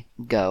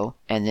gcc-go,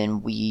 and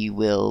then we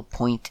will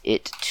point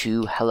it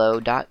to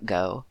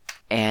hello.go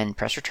and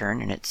press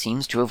return, and it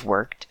seems to have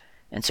worked.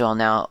 And so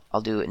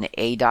I'll do an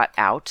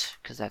a.out,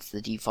 because that's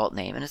the default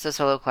name, and it says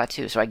hello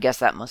clat2, so I guess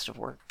that must have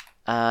worked.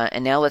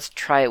 And now let's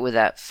try it with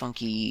that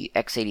funky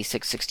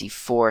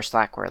x86-64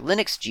 Slackware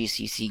Linux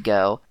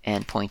gcc-go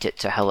and point it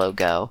to hello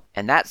go,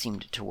 and that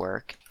seemed to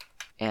work,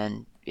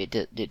 and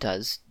it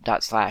does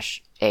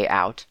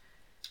 ./a.out.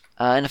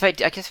 And I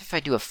guess if I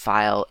do a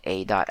file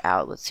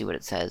a.out, let's see what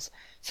it says.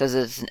 It says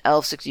it's an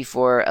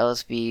ELF64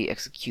 LSB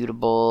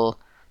executable,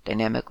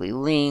 dynamically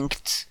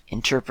linked.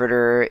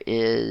 Interpreter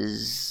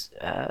is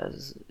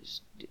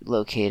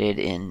located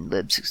in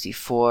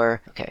lib64.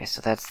 Okay,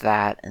 so that's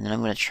that. And then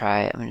I'm going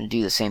to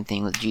do the same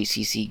thing with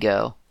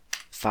gcc-go,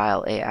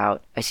 file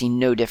a.out. I see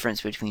no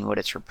difference between what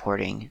it's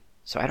reporting.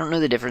 So I don't know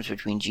the difference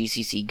between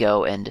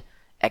gcc-go and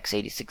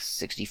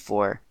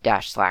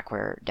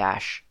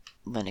x86-64-slackware-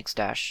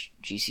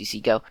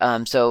 Linux-gcc-go.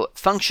 So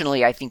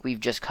functionally, I think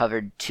we've just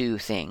covered two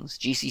things: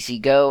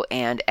 gcc-go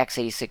and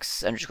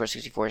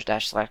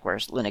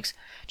x86-64-slackware Linux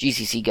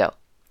gcc-go.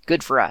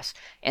 Good for us.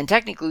 And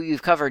technically,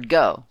 we've covered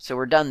Go, so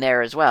we're done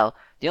there as well.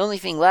 The only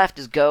thing left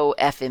is Go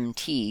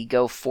FMT,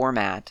 Go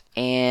format.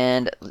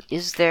 And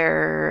is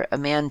there a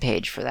man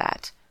page for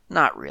that?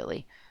 Not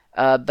really.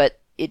 But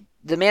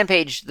the man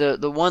page,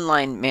 the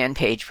one-line man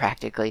page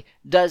practically,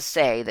 does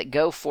say that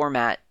Go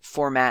format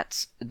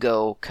formats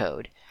Go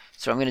code.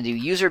 So I'm going to do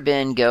user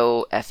bin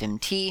go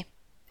fmt,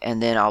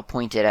 and then I'll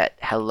point it at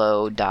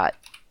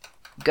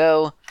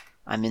hello.go.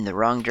 I'm in the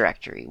wrong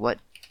directory. What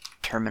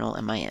terminal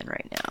am I in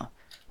right now?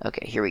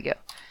 Okay, here we go.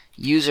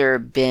 User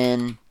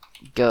bin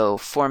go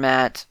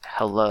format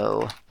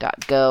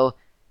hello.go.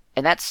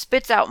 And that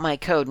spits out my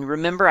code. And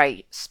remember,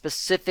 I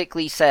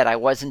specifically said I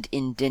wasn't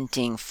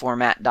indenting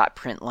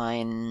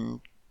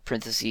format.println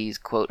parentheses,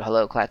 quote,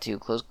 hello clat2,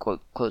 close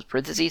quote, close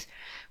parentheses.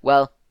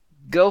 Well,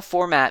 Go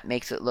format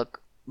makes it look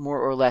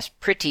more or less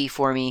pretty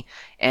for me,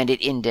 and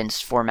it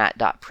indents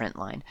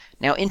format.println.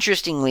 Now,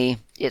 interestingly,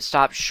 it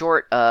stops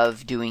short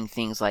of doing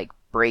things like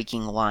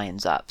breaking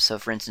lines up. So,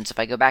 for instance, if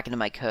I go back into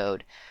my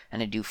code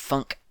and I do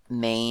func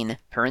main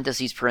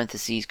parentheses,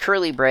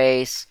 curly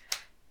brace,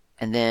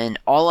 and then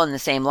all on the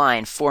same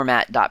line,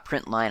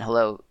 format.println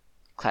hello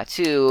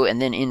clat2,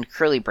 and then in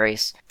curly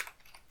brace.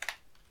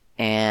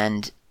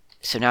 And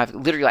so now I've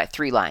literally got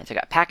 3 lines. I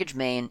got package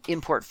main,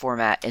 import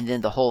format, and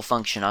then the whole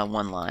function on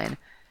one line.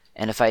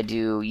 And if I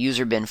do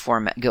user bin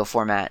format go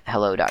format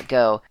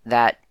hello.go,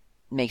 that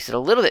makes it a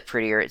little bit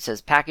prettier. It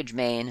says package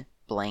main,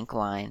 blank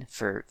line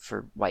for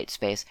white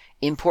space,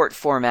 import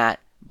format,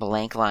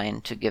 blank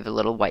line to give a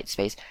little white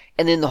space,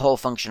 and then the whole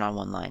function on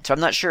one line. So I'm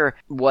not sure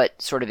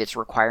what sort of its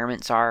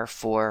requirements are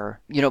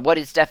for, what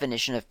its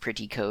definition of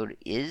pretty code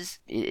is.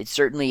 It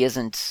certainly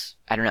isn't,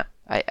 I don't know.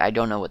 I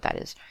don't know what that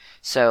is.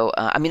 So,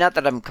 I mean, not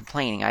that I'm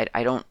complaining.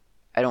 I don't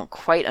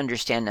quite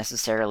understand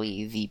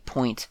necessarily the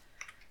point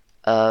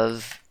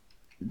of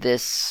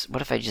this.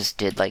 What if I just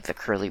did like the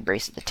curly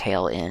brace at the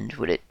tail end?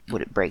 Would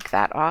it break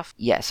that off?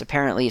 Yes,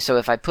 apparently. So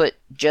if I put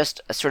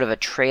just a sort of a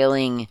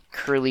trailing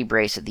curly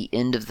brace at the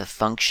end of the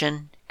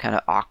function, kind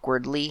of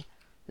awkwardly,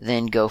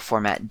 then Go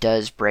format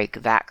does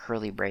break that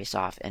curly brace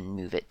off and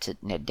move it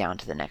down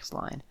to the next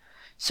line.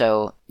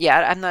 So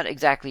yeah, I'm not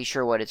exactly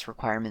sure what its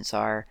requirements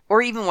are,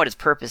 or even what its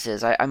purpose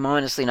is. I'm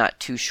honestly not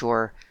too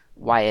sure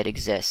why it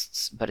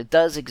exists, but it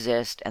does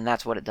exist, and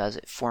that's what it does.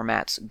 It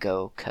formats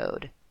Go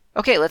code.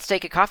 Okay, let's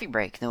take a coffee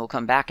break, then we'll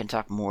come back and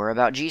talk more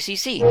about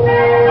GCC.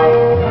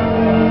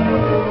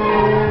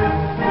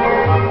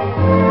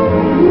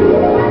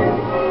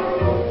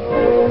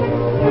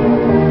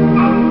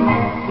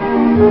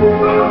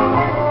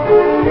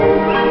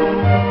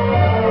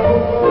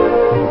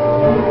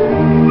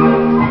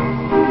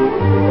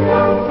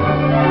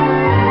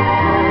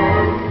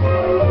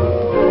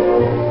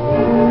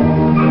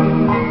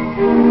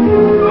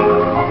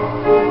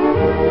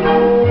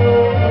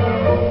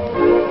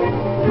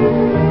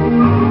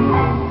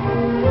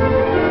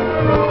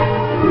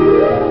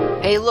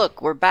 Hey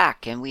look, we're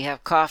back and we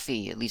have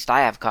coffee. At least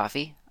I have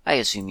coffee. I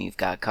assume you've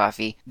got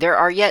coffee. There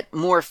are yet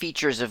more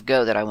features of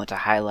Go that I want to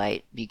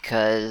highlight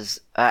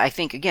because I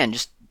think, again,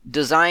 just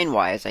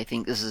design-wise, I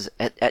think this is,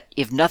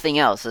 if nothing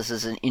else, this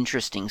is an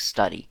interesting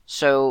study.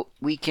 So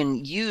we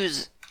can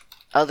use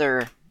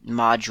other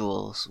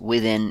modules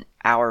within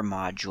our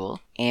module,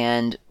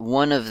 and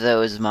one of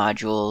those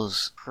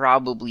modules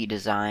probably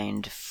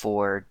designed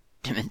for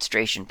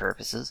demonstration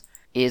purposes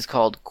is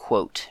called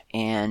quote.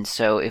 And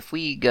so if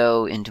we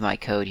go into my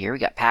code here, we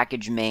got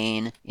package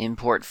main,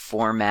 import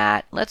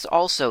format. Let's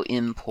also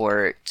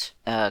import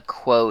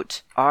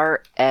quote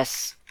rsc.io/quote,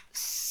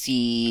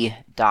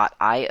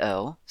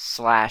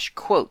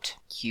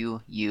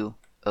 QUOTE,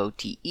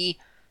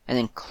 and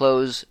then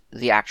close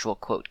the actual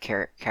quote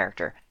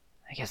character.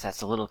 I guess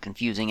that's a little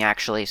confusing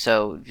actually,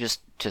 so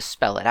just to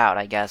spell it out,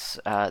 I guess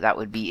that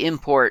would be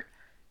import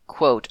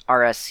quote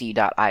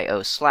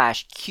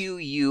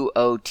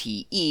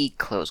rsc.io/QUOTE,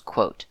 close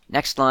quote.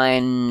 Next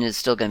line is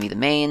still going to be the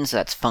main, so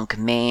that's func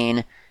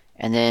main.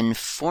 And then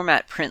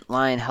format print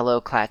line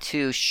hello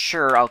clat2.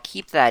 Sure, I'll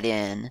keep that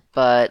in,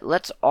 but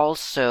let's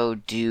also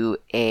do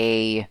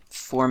a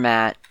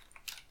format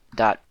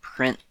dot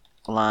print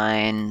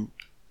line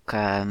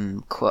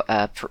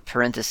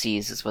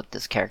parentheses is what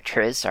this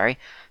character is, sorry.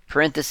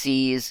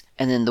 Parentheses,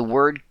 and then the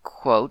word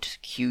quote,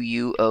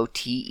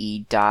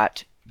 QUOTE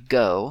dot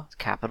go,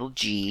 capital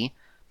G,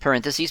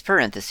 parentheses,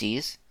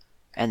 parentheses,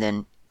 and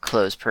then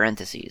close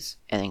parentheses,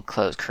 and then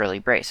close curly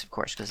brace, of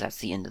course, because that's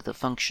the end of the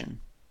function.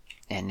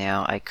 And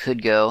now I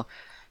could go,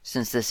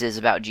 since this is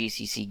about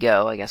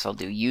gcc-go, I guess I'll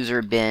do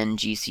user bin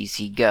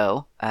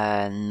gcc-go,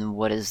 and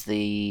what is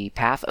the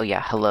path? Oh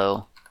yeah,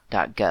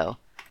 hello.go.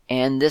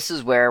 And this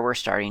is where we're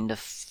starting to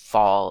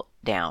fall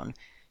down.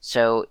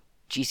 So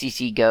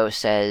gcc-go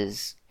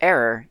says,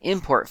 error,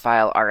 import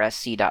file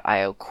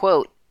rsc.io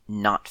quote,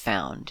 not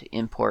found.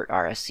 Import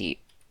rsc,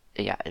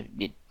 yeah,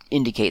 it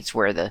indicates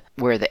where the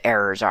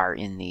errors are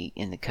in the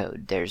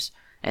code. There's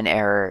an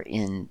error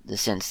in the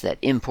sense that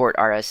import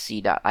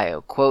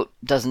rsc.io quote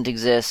doesn't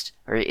exist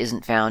or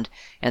isn't found,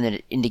 and then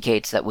it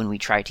indicates that when we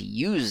try to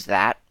use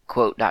that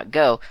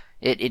quote.go,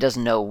 it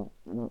doesn't know,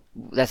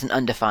 that's an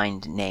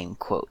undefined name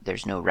quote.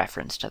 There's no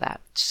reference to that.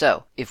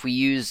 So if we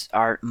use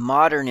our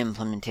modern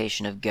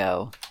implementation of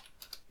Go,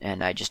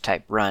 and I just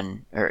type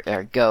run,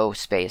 or go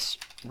space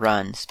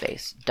run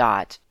space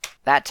dot,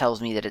 that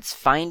tells me that it's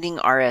finding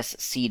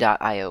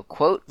rsc.io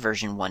quote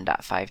version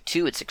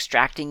 1.52. It's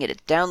extracting it,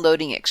 it's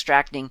downloading,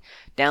 extracting,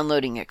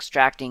 downloading,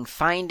 extracting,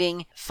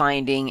 finding,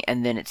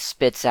 and then it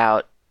spits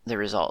out the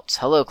results.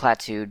 Hello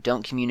clat2,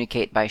 don't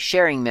communicate by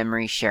sharing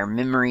memory, share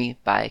memory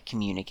by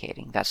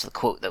communicating. That's the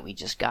quote that we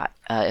just got.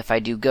 If I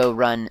do go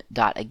run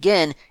dot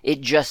again,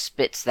 it just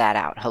spits that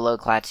out. Hello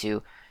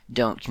clat2,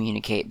 don't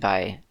communicate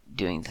by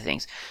doing the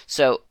things.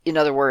 So in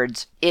other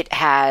words, it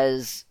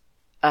has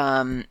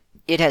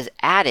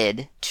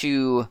added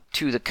to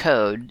the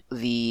code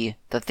the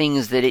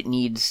things that it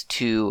needs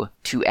to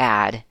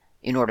add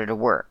in order to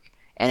work.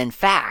 And in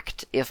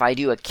fact, if I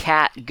do a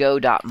cat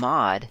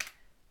go.mod,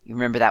 you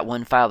remember that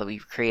one file that we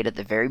created at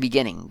the very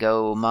beginning,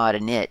 go mod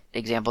init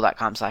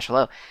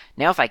example.com/hello.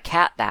 Now if I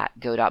cat that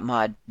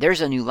go.mod,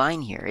 there's a new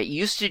line here. It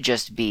used to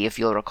just be, if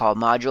you'll recall,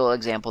 module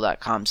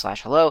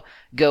example.com/hello,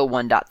 go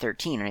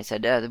 1.13. And I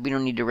said, we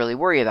don't need to really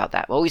worry about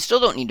that. Well, we still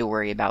don't need to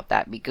worry about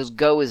that because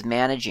Go is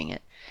managing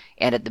it.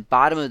 And at the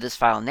bottom of this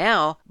file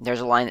now, there's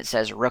a line that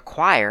says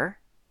require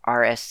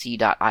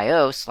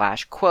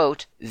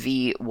rsc.io/quote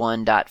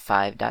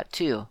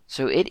v1.5.2.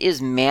 So it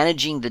is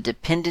managing the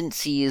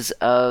dependencies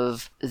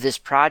of this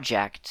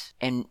project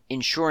and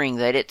ensuring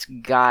that it's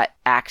got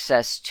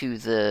access to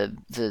the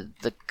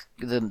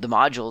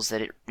modules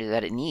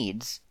that it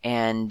needs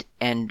and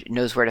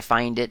knows where to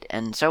find it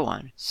and so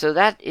on. So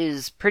that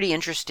is pretty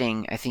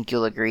interesting, I think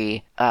you'll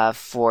agree,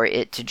 for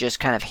it to just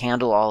kind of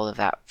handle all of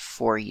that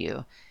for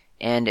you.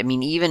 And I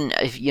mean, even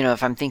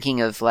if I'm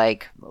thinking of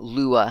like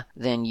Lua,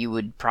 then you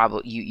would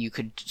probably you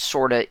could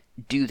sort of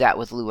do that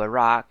with Lua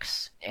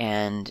Rocks.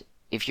 And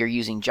if you're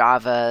using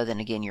Java, then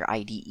again your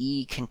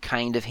IDE can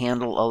kind of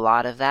handle a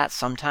lot of that.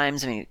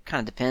 Sometimes, I mean, it kind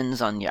of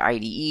depends on your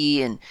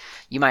IDE, and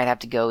you might have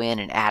to go in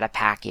and add a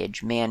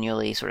package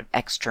manually, sort of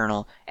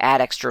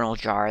add external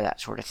jar, that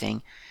sort of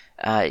thing.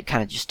 It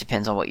kind of just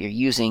depends on what you're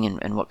using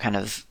and what kind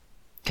of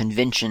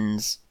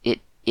conventions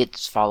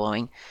it's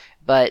following.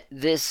 But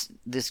this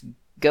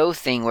Go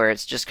thing where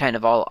it's just kind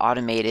of all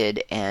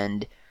automated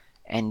and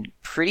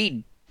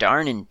pretty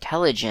darn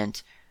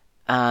intelligent,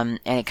 and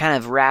it kind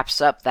of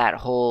wraps up that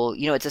whole,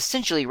 it's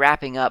essentially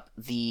wrapping up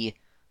the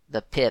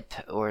pip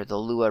or the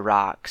Lua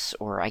Rocks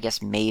or I guess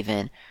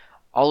Maven,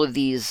 all of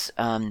these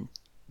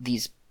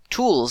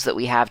tools that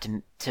we have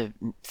to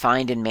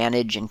find and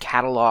manage and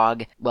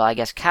catalog. Well, I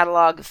guess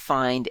catalog,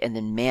 find, and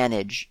then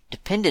manage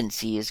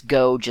dependencies.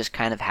 Go just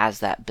kind of has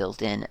that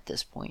built in at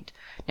this point.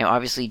 Now,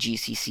 obviously,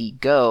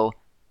 gcc-go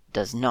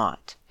does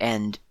not.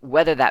 And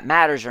whether that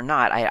matters or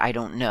not, I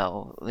don't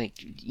know.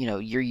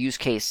 Your use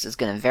case is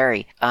going to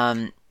vary.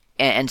 And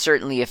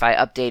certainly if I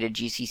updated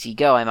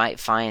gcc-go, I might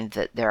find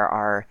that there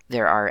are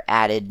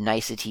added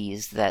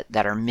niceties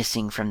that are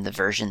missing from the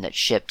version that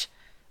shipped.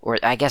 Or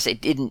I guess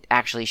it didn't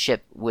actually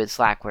ship with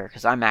Slackware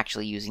because I'm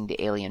actually using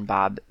the Alien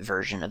Bob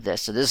version of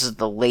this. So this is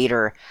the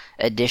later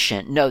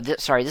edition. No,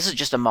 this is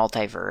just a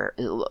multi-lib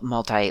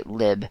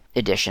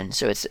edition.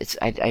 So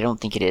I don't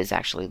think it is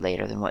actually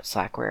later than what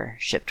Slackware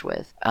shipped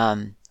with.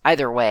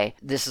 Either way,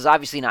 this is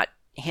obviously not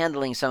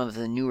handling some of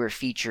the newer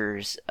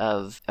features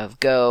of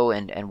Go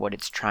and what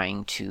it's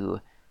trying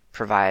to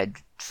provide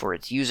for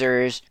its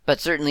users. But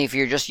certainly if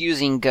you're just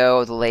using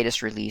Go, the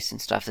latest release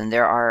and stuff, then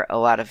there are a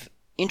lot of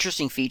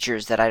interesting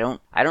features that I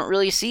don't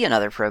really see in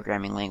other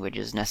programming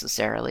languages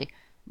necessarily.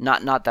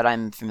 Not that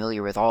I'm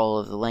familiar with all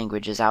of the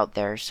languages out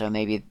there, so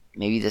maybe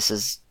this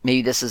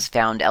is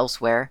found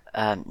elsewhere.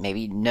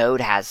 Maybe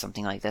Node has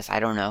something like this. I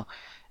don't know.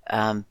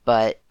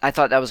 But I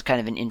thought that was kind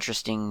of an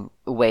interesting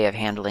way of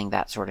handling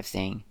that sort of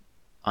thing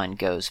on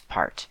Go's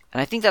part.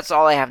 And I think that's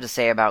all I have to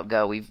say about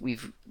Go.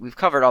 We've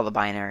covered all the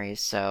binaries,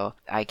 so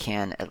I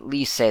can at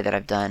least say that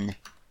I've done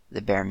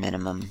the bare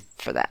minimum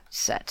for that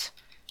set.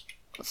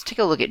 Let's take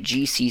a look at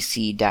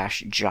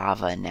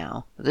gcc-java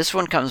now. This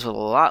one comes with a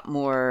lot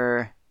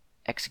more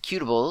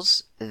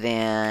executables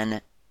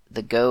than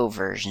the Go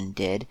version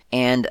did.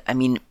 And I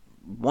mean,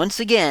 once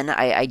again,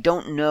 I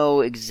don't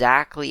know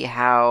exactly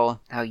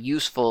how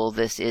useful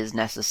this is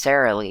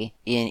necessarily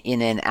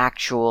in an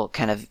actual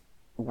kind of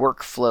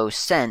workflow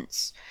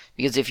sense,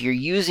 because if you're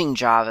using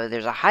Java,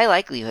 there's a high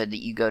likelihood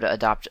that you go to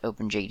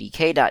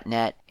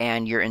adoptopenjdk.net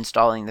and you're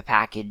installing the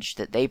package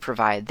that they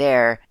provide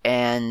there,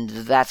 and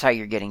that's how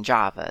you're getting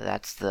Java.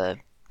 That's the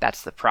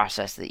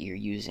process that you're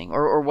using,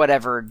 or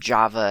whatever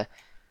Java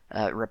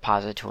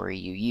repository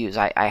you use.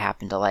 I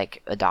happen to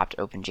like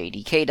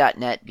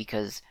adoptopenjdk.net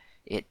because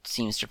it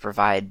seems to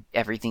provide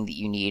everything that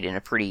you need in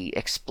a pretty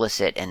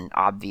explicit and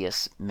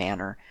obvious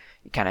manner.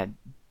 It kind of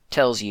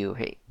tells you,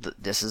 hey,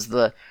 this is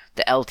the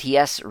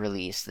LTS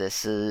release,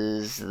 this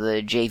is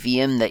the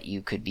JVM that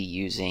you could be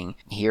using,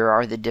 here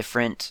are the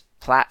different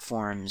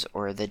platforms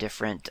or the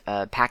different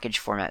package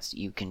formats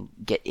you can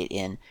get it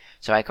in.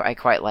 So I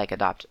quite like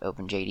Adopt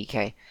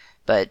OpenJDK,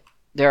 but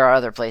there are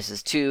other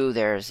places too.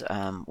 There's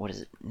what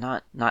is it?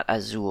 Not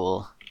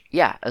Azul.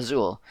 Yeah,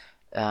 Azul.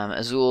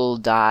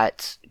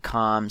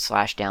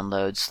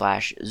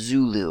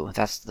 Azul.com/download/Zulu.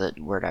 That's the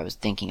word I was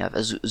thinking of.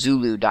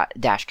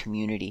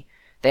 Zulu-community.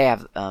 They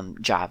have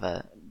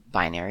Java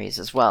binaries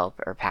as well,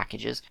 or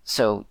packages.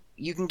 So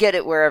you can get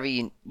it wherever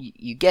you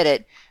get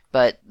it,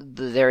 but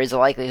there is a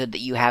likelihood that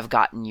you have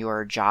gotten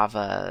your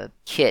Java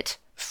kit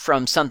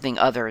from something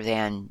other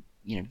than,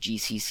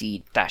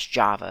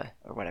 gcc-java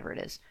or whatever it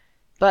is.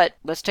 But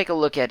let's take a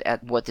look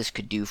at what this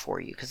could do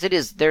for you, because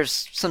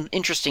there's some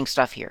interesting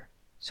stuff here.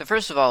 So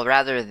first of all,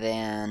 rather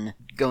than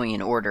going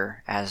in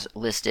order as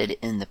listed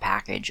in the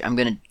package, I'm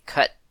going to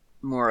cut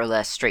more or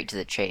less straight to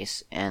the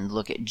chase and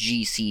look at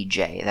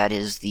GCJ. That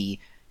is the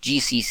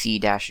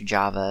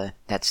gcc-java.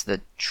 That's the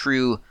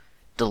true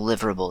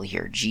deliverable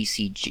here,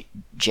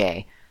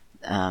 GCJ.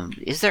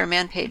 Is there a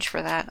man page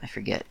for that? I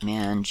forget.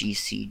 Man,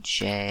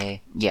 GCJ.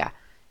 Yeah. It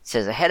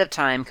says ahead of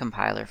time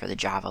compiler for the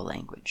Java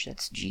language.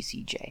 That's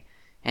GCJ.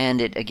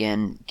 And it,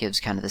 again, gives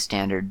kind of the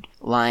standard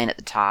line at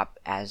the top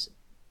as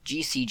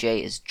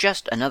GCJ is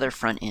just another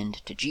front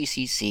end to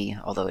GCC,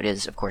 although it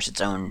is, of course,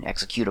 its own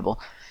executable.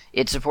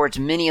 It supports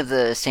many of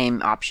the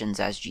same options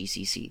as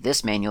GCC.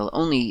 This manual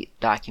only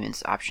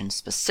documents options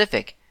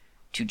specific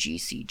to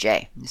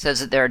GCJ. It says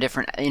that there are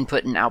different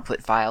input and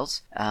output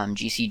files.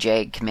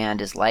 GCJ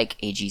command is like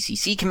a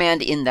GCC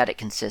command in that it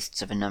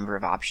consists of a number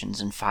of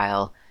options and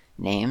file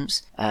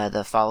names.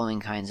 The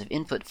following kinds of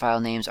input file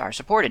names are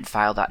supported: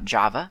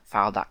 file.java,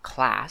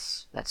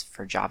 file.class, that's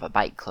for Java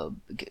bytecode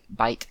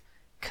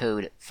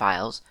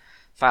files,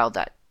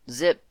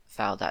 file.zip,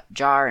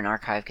 file.jar, an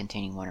archive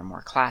containing one or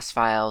more class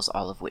files,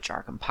 all of which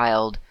are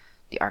compiled.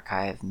 The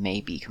archive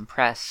may be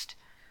compressed.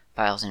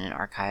 Files in an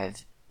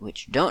archive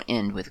which don't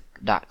end with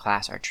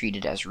 .class are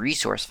treated as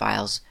resource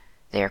files.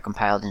 They are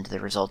compiled into the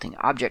resulting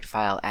object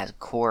file as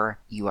core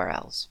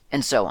URLs,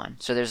 and so on.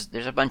 So there's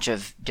a bunch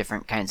of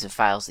different kinds of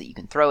files that you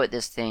can throw at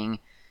this thing,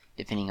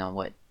 depending on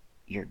what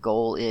your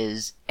goal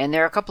is. And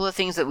there are a couple of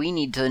things that we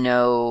need to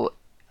know,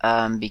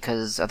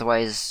 because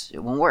otherwise it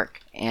won't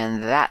work.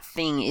 And that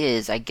thing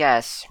is, I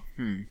guess,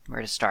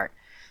 where to start?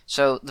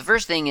 So the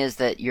first thing is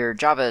that your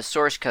Java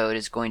source code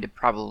is going to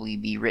probably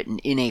be written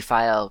in a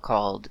file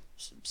called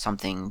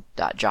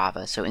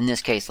something.java. So in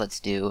this case, let's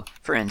do,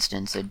 for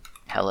instance, a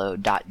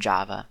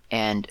hello.java,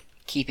 and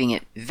keeping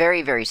it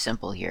very, very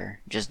simple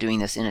here, just doing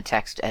this in a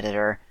text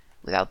editor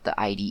without the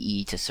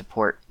IDE to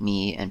support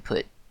me and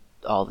put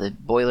all the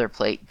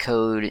boilerplate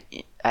code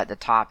at the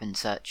top and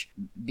such,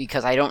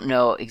 because I don't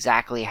know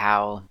exactly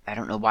I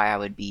don't know why I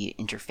would be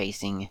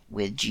interfacing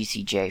with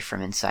GCJ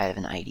from inside of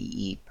an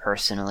IDE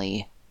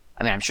personally.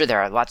 I mean, I'm sure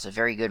there are lots of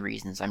very good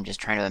reasons. I'm just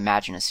trying to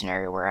imagine a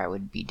scenario where I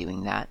would be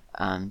doing that.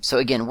 So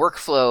again,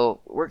 workflow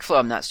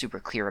I'm not super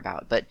clear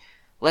about, but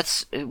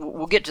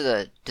we'll get to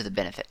the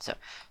benefit. So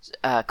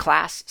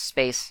class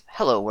space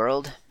hello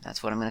world,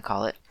 that's what I'm going to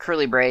call it.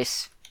 Curly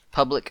brace,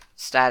 public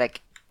static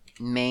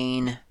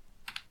main,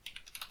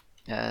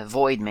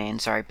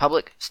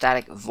 public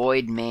static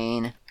void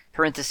main,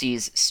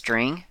 parentheses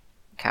string,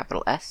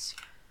 capital S,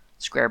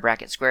 square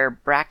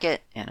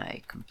bracket, and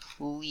I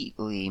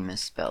completely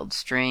misspelled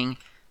string.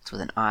 It's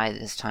with an I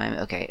this time.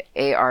 Okay,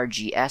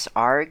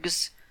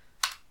 args,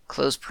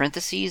 close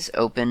parentheses,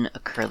 open a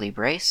curly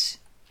brace,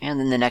 and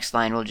then the next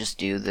line we'll just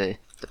do the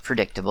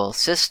predictable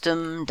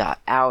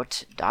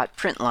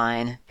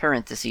system.out.println,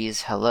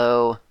 parentheses,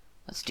 hello,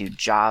 let's do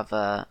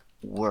Java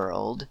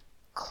world,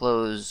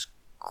 close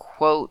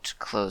quote,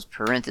 close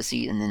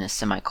parentheses, and then a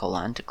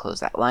semicolon to close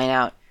that line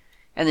out,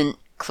 and then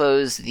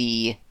close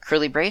the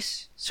curly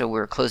brace, so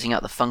we're closing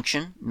out the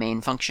function,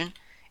 main function,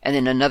 and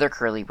then another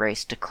curly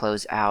brace to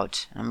close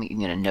out, I'm going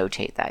to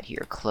notate that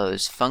here,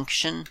 close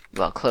function,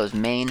 well, close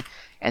main,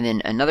 and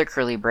then another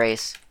curly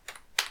brace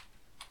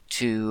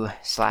to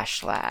 /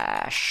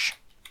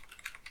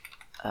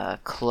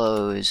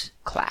 close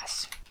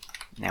class.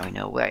 Now we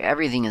know where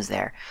everything is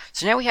there.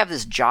 So now we have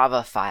this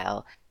Java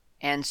file,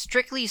 and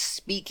strictly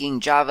speaking,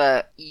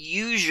 Java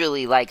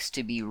usually likes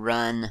to be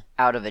run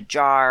out of a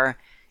jar.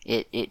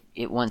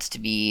 It wants to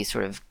be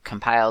sort of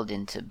compiled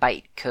into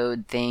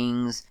bytecode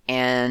things,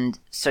 and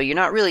so you're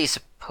not really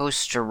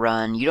supposed to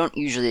run, you don't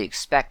usually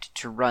expect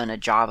to run a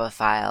Java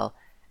file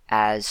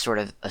as sort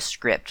of a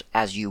script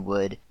as you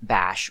would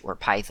Bash or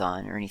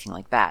Python or anything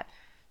like that.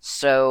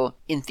 So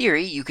in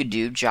theory, you could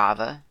do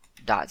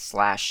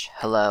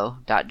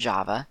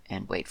java./hello.java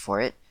and wait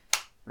for it,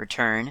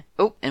 return,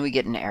 oh, and we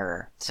get an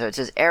error. So it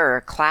says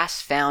error,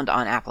 class found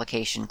on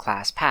application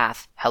class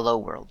path, hello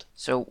world.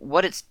 So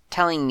what it's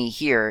telling me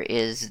here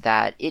is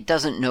that it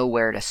doesn't know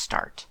where to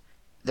start.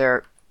 There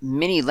are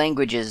many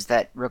languages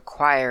that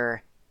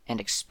require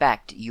and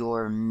expect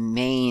your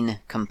main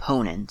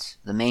component,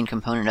 the main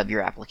component of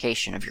your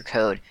application, of your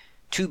code,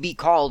 to be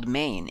called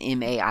main,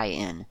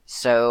 M-A-I-N.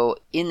 So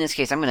in this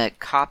case, I'm going to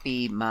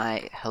copy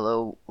my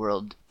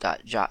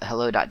hello.java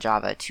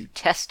to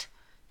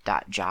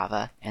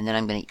test.java, and then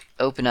I'm going to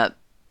open up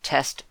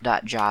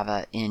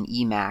test.java in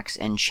Emacs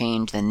and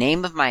change the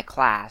name of my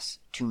class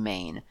to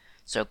main.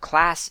 So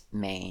class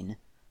main,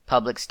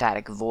 public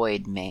static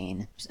void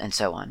main, and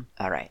so on.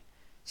 All right.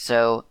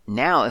 So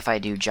now if I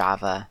do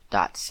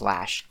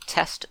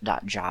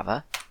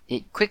java./test.java,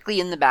 it quickly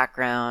in the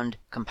background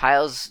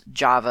compiles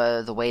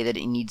Java the way that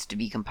it needs to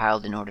be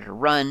compiled in order to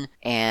run,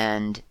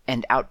 and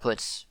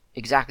outputs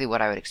exactly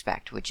what I would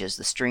expect, which is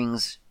the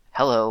strings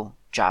hello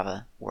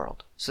Java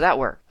world. So that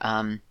worked.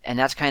 And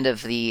that's kind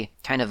of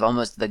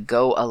almost the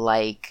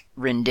Go-alike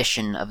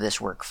rendition of this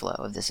workflow,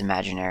 of this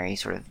imaginary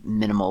sort of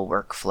minimal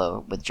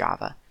workflow with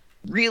Java.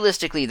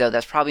 Realistically, though,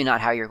 that's probably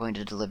not how you're going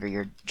to deliver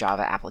your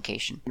Java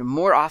application.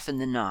 More often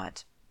than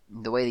not,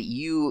 the way that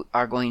you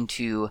are going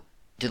to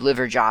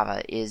deliver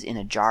Java is in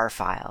a jar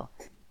file.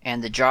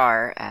 And the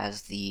jar,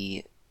 as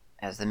the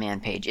man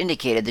page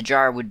indicated, the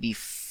jar would be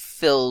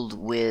filled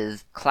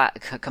with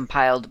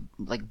compiled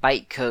like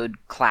bytecode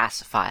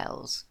class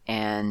files.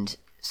 And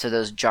so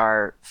those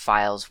jar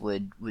files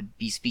would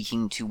be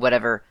speaking to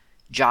whatever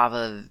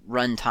Java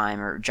runtime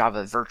or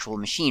Java virtual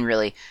machine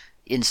really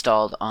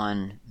installed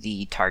on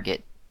the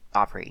target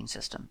operating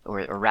system,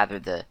 or rather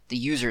the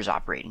user's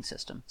operating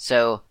system.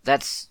 So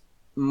that's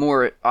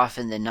more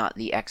often than not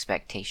the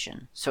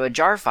expectation. So a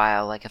jar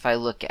file, like if I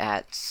look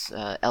at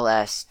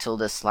ls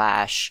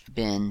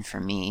tilde/bin for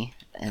me,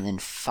 and then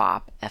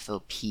fop,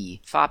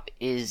 F-O-P. Fop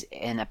is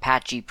an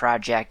Apache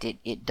project.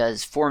 It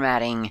does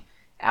formatting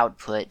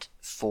output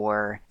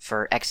for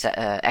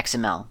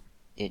XML.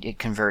 It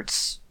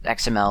converts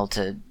XML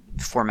to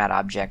format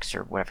objects,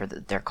 or whatever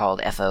they're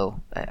called, FO,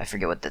 I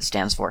forget what that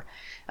stands for,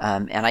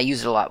 and I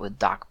use it a lot with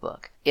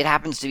DocBook. It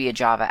happens to be a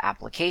Java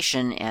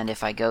application, and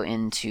if I go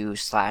into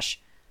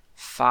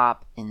 /fop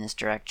in this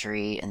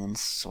directory, and then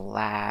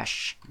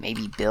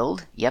maybe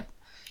build,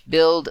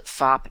 build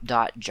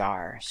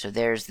fop.jar. So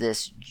there's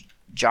this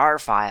jar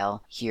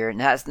file here, and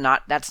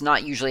that's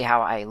not usually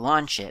how I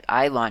launch it.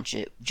 I launch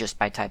it just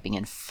by typing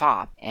in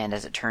fop, and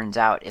as it turns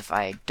out, if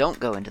I don't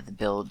go into the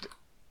build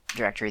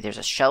directory, there's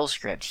a shell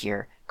script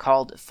here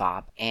called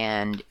fop,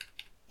 and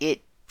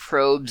it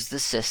probes the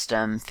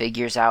system,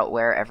 figures out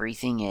where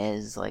everything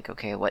is, like,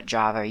 okay, what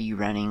Java are you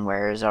running,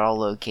 where is it all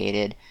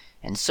located,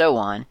 and so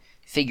on,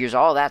 figures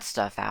all that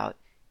stuff out,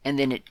 and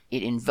then it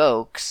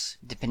invokes,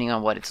 depending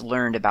on what it's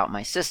learned about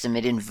my system,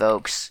 it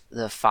invokes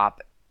the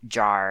fop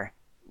jar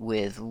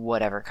with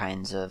whatever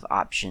kinds of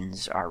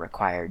options are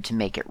required to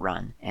make it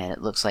run. And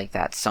it looks like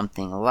that's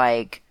something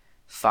like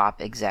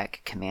fop exec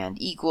command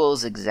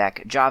equals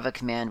exec java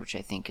command, which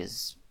I think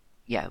is,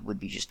 would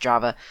be just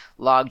Java,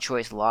 log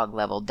choice log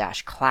level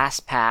dash class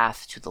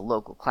path to the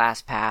local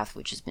class path,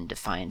 which has been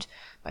defined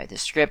by the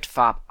script,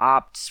 fop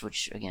opts,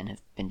 which again have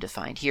been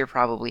defined here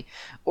probably,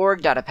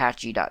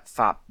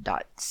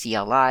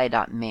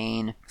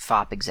 org.apache.fop.cli.main,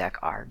 fop exec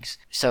args.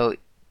 So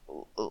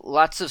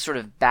lots of sort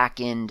of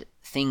back-end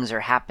things are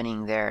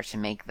happening there to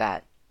make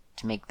that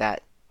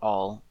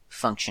all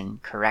function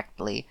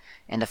correctly.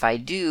 And if I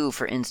do,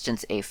 for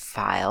instance, a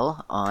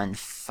file on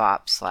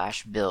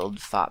fop/build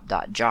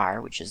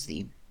fop.jar, which is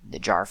the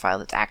jar file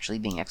that's actually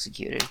being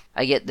executed,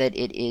 I get that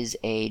it is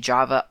a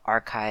Java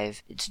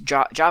archive. It's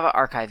Java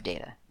archive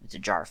data. It's a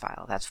jar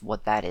file. That's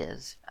what that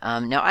is.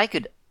 Now I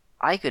could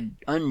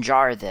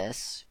unjar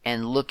this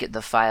and look at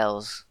the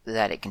files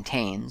that it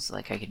contains.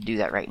 Like I could do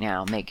that right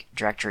now. Make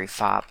directory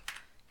fop,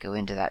 go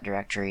into that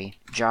directory,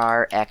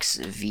 jar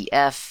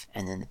xvf,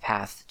 and then the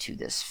path to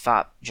this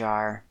fop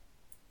jar,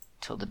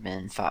 tilde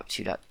bin fop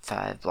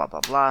 2.5, blah,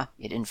 blah, blah.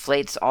 It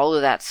inflates all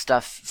of that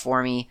stuff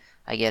for me.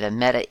 I get a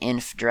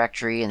meta-inf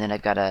directory, and then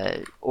I've got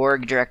a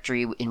org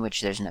directory in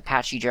which there's an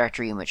Apache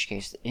directory, in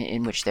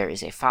which there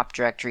is a FOP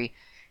directory.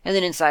 And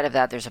then inside of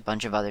that, there's a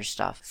bunch of other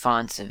stuff.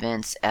 Fonts,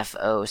 events,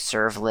 FO,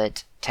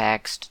 servlet,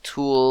 text,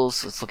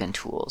 tools. Let's look in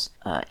tools.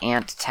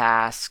 Ant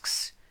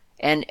tasks.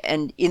 And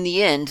in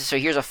the end, so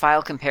here's a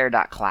file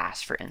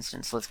compare.class, for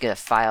instance. Let's get a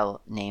file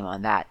name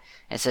on that.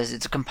 It says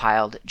it's a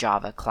compiled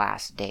Java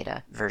class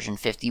data, version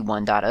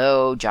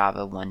 51.0,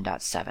 Java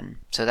 1.7.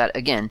 So that,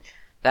 again,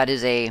 that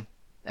is a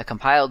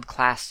compiled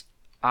class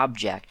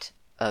object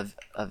of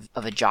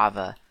a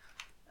Java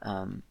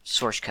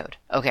source code.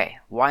 Okay,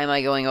 why am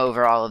I going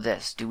over all of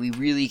this? Do we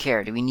really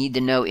care? Do we need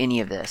to know any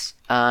of this?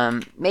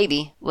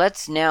 Maybe.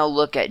 Let's now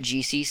look at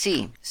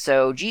GCC.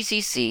 So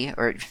GCC,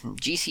 or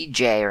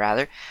GCJ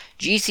rather,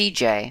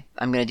 GCJ,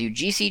 I'm going to do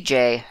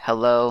GCJ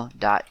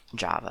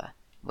hello.java.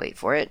 Wait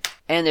for it.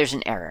 And there's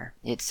an error.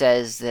 It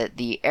says that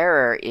the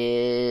error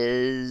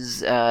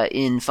is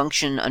in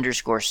function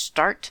underscore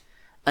start,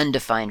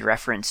 undefined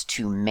reference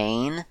to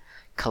main,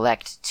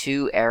 collect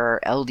 2 error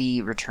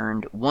LD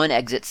returned 1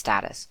 exit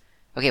status.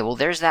 Okay, well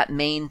there's that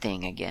main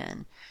thing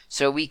again.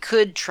 So we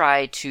could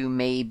try to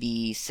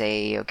maybe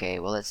say, okay,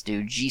 well let's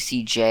do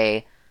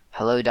gcj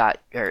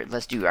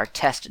let's do our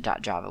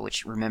test.java,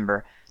 which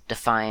remember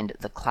defined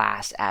the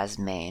class as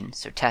main.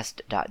 So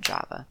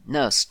test.java.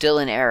 No, still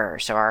an error.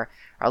 So our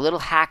little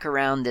hack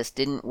around this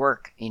didn't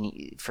work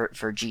for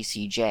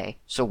GCJ.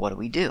 So what do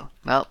we do?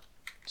 Well,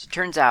 so it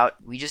turns out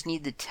we just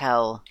need to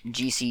tell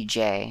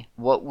GCJ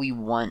what we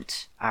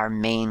want our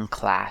main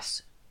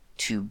class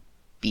to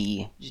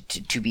be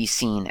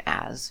seen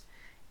as.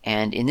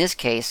 And in this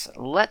case,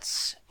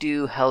 let's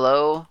do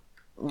hello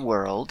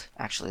world.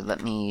 Actually,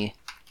 let me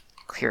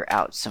clear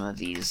out some of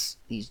these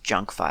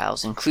junk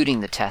files,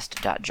 including the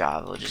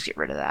test.java. We'll just get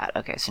rid of that.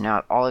 Okay, so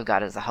now all I've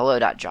got is the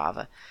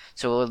hello.java.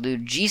 So we'll do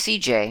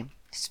GCJ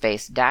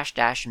space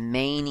 --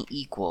 main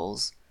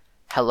equals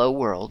hello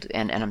world,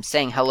 and I'm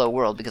saying hello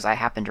world because I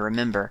happen to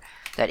remember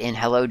that in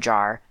hello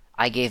jar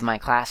I gave my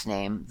class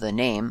name the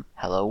name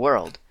hello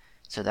world.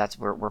 So that's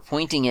where we're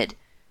pointing it.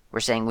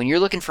 We're saying when you're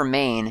looking for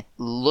main,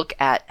 look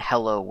at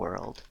hello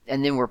world,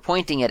 and then we're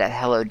pointing it at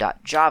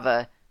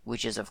hello.java,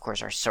 which is of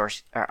course our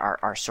source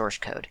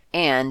code.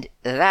 And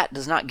that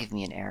does not give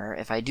me an error.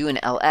 If I do an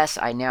ls,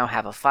 I now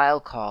have a file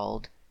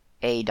called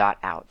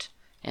a.out,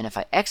 and if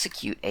I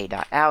execute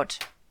a.out,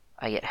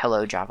 I get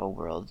hello Java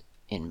world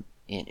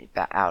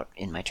out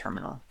in my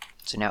terminal.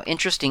 So now,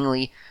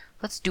 interestingly,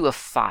 let's do a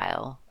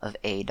file of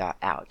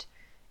a.out.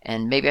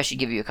 And maybe I should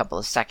give you a couple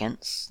of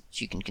seconds,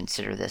 so you can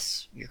consider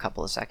this your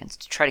couple of seconds,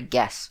 to try to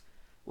guess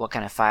what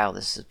kind of file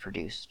this is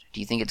produced. Do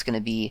you think it's going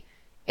to be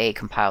a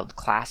compiled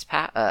class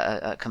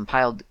a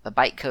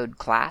bytecode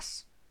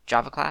class,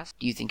 Java class?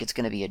 Do you think it's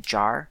going to be a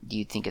jar? Do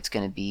you think it's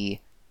going to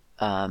be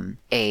an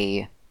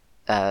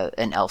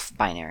ELF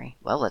binary?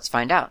 Well, let's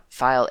find out.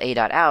 File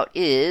a.out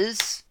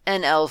is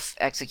an ELF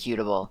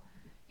executable.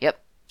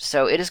 Yep.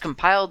 So it has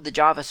compiled the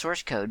Java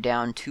source code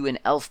down to an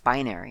ELF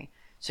binary.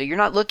 So you're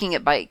not looking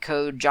at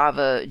bytecode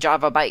Java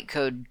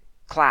bytecode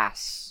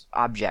class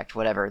object,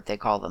 whatever they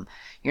call them.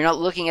 You're not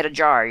looking at a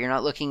jar. You're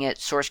not looking at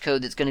source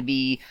code that's going to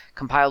be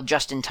compiled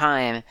just in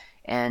time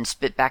and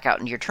spit back out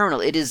into your terminal.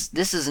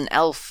 This is an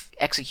ELF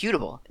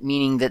executable,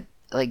 meaning that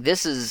like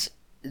this is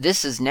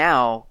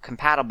now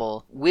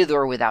compatible with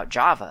or without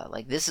Java.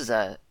 Like this is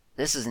an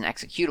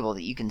executable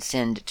that you can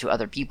send to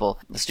other people.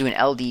 Let's do an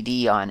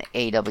LDD on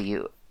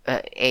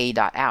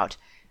a.out.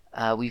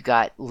 We've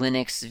got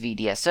Linux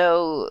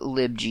VDSO,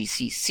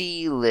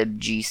 libgcc,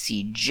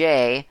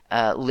 libgcj,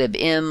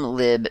 libm,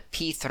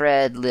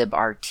 libpthread,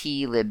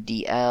 librt,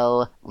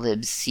 libdl,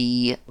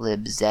 libc,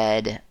 libz,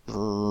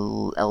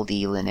 ld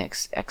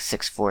linux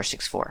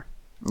x6464,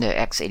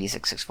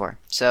 x8664.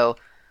 So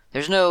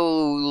there's no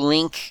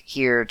link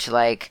here to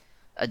like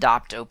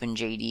adopt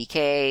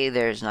OpenJDK.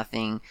 There's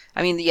nothing.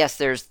 I mean, yes,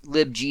 there's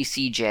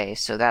libgcj,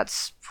 so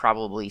that's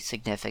probably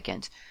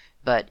significant.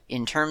 But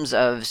in terms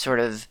of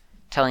sort of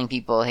telling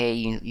people, hey,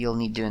 you'll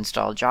need to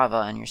install Java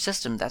on your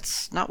system,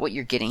 that's not what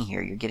you're getting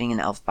here. You're getting an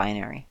ELF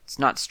binary. It's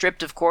not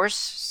stripped, of course,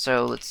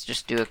 so let's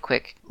just do a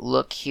quick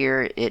look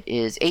here. It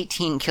is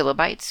 18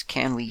 kilobytes.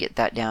 Can we get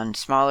that down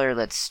smaller?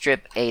 Let's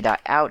strip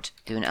a.out,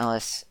 do an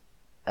LH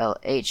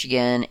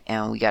again,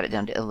 and we got it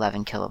down to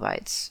 11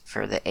 kilobytes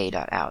for the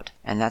a.out.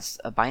 And that's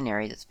a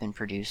binary that's been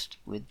produced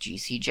with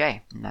GCJ,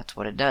 and that's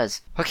what it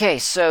does. Okay,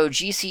 so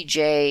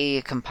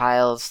GCJ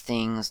compiles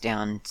things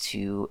down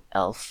to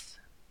ELF.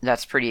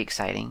 That's pretty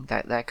exciting.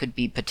 That could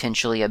be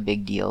potentially a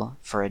big deal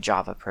for a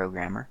Java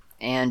programmer.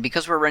 And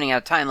because we're running out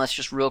of time, let's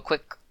just real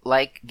quick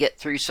get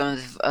through some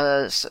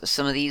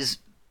of these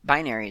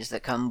binaries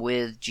that come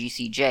with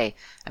GCJ.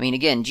 I mean,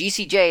 again,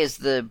 GCJ is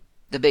the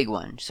big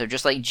one. So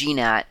just like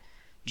GNAT,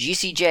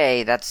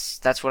 GCJ,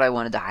 that's what I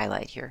wanted to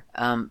highlight here.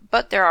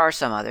 But there are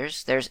some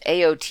others. There's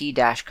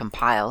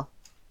AOT-compile.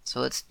 So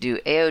let's do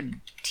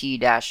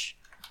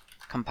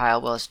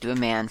AOT-compile. Well, let's do a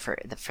man for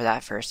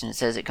that first. And it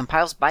says it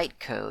compiles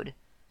bytecode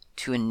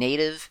to a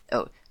native.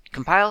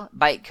 Compile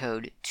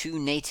bytecode to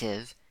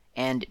native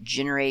and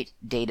generate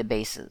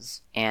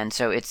databases. And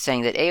so it's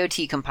saying that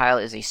AOT compile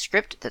is a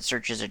script that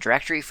searches a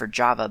directory for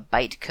Java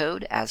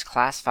bytecode as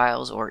class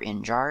files or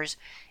in jars,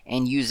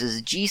 and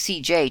uses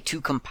GCJ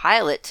to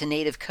compile it to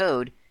native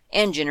code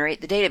and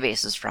generate the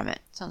databases from it.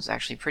 Sounds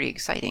actually pretty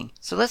exciting.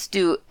 So let's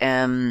do,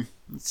 let's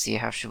see,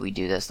 how should we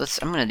do this?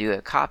 I'm going to do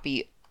a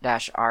copy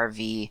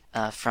 -rv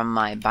from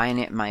my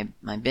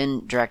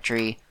bin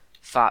directory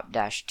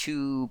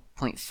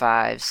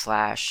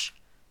fop-2.5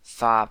 /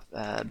 fop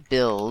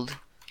build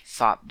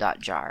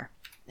fop.jar.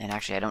 And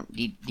actually I don't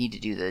need to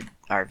do the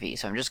rv,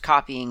 so I'm just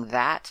copying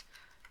that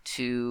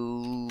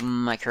to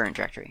my current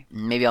directory.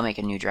 Maybe I'll make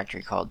a new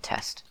directory called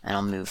test, and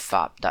I'll move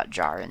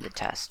fop.jar into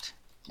test.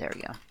 There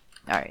we go.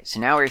 Alright, so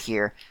now we're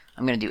here.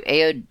 I'm going to do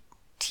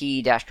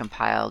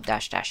aot-compile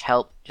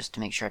 --help just to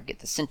make sure I get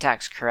the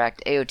syntax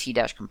correct.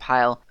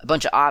 aot-compile, a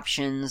bunch of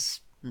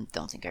options.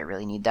 Don't think I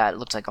really need that. It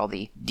looks like all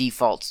the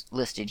defaults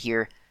listed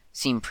here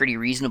seem pretty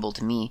reasonable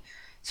to me.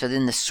 So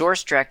then the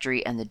source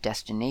directory and the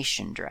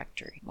destination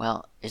directory.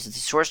 Well, is the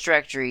source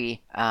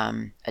directory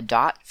a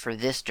dot for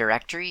this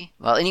directory?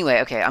 Well, anyway,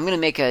 okay, I'm going to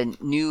make a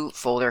new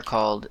folder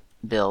called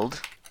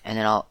build, and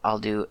then I'll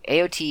do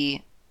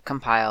aot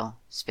compile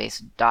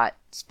space dot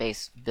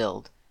space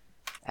build,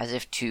 as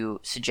if to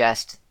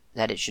suggest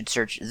that it should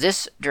search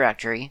this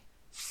directory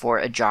for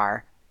a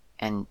jar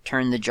and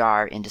turn the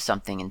jar into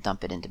something and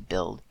dump it into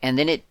build. And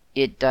then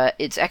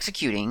it's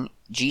executing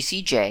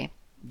gcj-c-f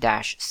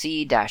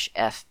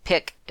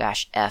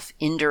pick-f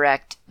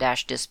indirect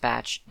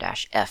 -dispatch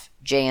 -f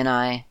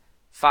jni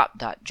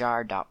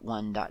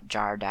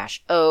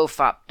fop.jar.1.jar-o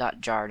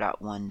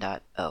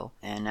fop.jar.1.o.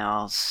 And now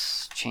I'll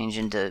change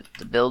into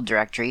the build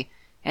directory,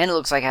 and it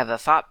looks like I have a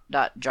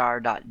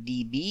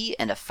fop.jar.db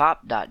and a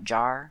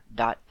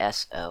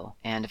fop.jar.so.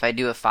 And if I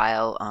do a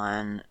file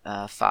on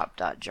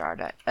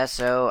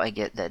fop.jar.so, I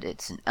get that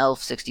it's an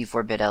ELF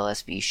 64-bit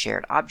LSB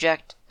shared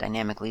object,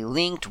 dynamically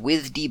linked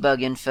with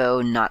debug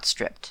info, not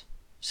stripped.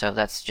 So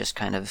that's just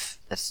kind of,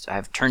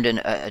 I've turned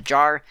in a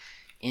jar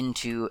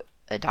into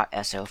a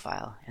 .so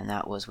file, and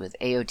that was with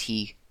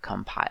AOT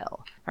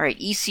compile.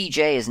 Alright,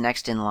 ECJ is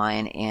next in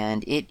line,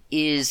 and it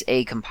is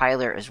a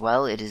compiler as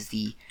well. It is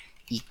the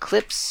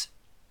Eclipse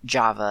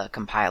Java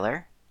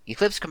compiler.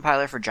 Eclipse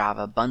compiler for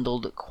Java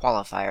bundled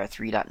qualifier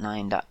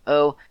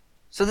 3.9.0.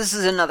 So this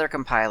is another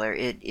compiler.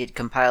 It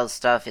compiles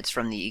stuff. It's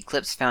from the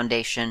Eclipse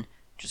Foundation,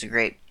 which is a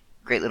great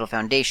little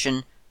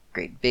foundation,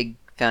 great big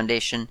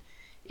foundation.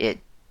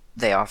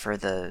 They offer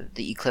the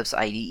Eclipse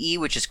IDE,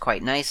 which is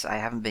quite nice. I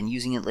haven't been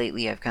using it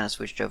lately. I've kind of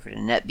switched over to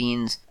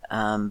NetBeans,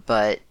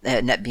 but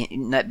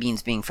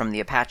NetBeans being from the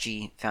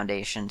Apache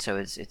Foundation, so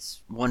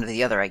it's one or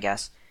the other, I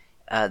guess.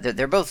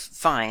 They're both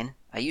fine.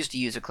 I used to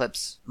use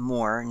Eclipse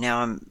more.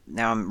 Now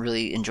I'm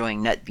really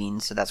enjoying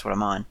NetBeans, so that's what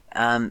I'm on.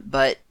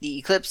 But the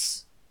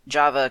Eclipse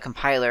Java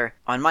compiler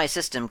on my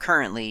system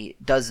currently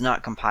does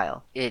not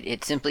compile.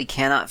 It simply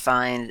cannot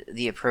find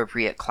the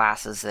appropriate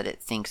classes that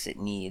it thinks it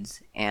needs,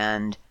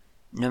 and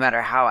no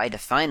matter how I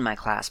define my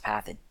class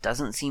path, it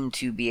doesn't seem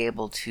to be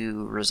able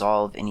to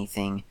resolve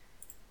anything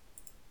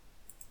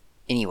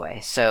anyway.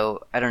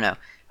 So I don't know.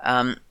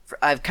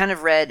 I've kind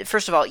of read,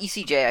 first of all,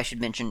 ECJ, I should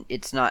mention,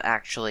 it's not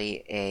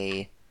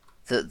actually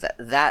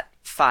that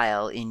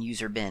file in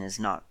user bin is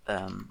not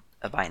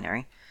a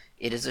binary.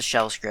 It is a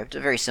shell script, a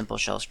very simple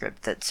shell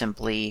script that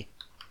simply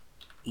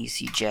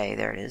ECJ,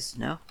 there it is,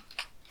 no?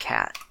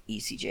 Cat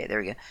ECJ,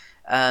 there we go.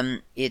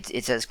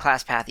 It says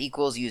class path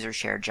equals user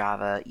shared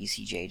Java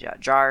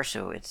ecj.jar,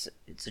 so it's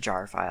a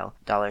jar file.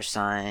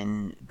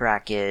 $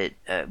 bracket,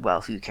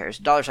 well, who cares?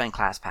 $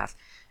 class path.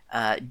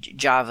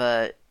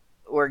 Java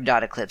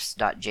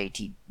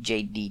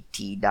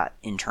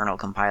org.eclipse.jdt.internal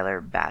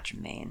compiler batch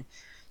main.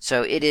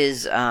 So it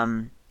is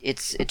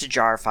it's a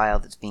jar file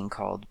that's being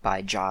called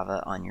by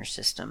Java on your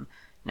system.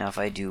 Now if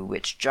I do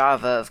which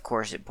Java, of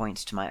course it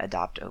points to my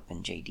adopt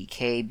open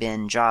JDK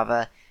bin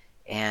Java,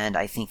 and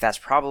I think that's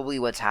probably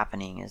what's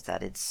happening, is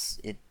that it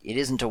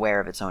isn't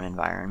aware of its own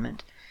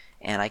environment.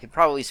 And I could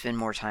probably spend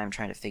more time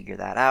trying to figure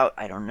that out.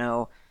 I don't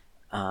know.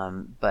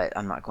 But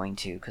I'm not going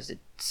to, because it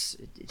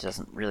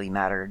doesn't really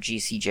matter.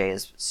 GCJ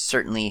is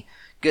certainly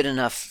good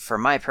enough for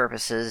my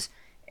purposes,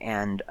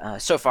 and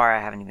so far I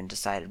haven't even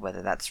decided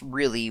whether that's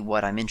really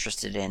what I'm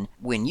interested in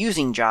when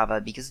using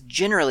Java, because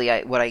generally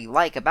what I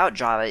like about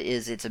Java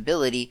is its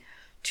ability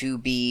to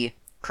be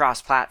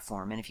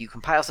cross-platform, and if you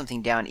compile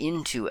something down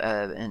into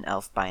an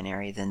ELF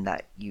binary, then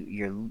that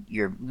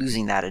you're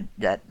losing that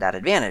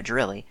advantage,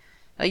 really.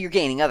 You're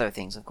gaining other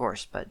things, of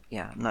course, but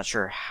yeah, I'm not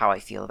sure how I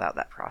feel about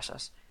that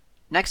process.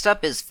 Next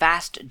up is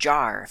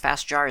FastJar.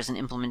 FastJar is an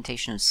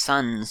implementation of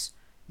Sun's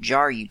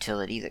jar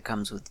utility that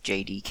comes with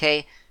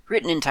JDK,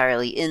 written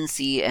entirely in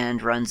C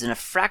and runs in a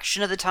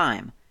fraction of the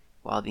time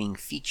while being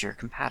feature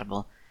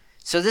compatible.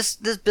 So this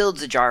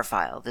builds a jar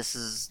file.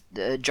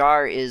 The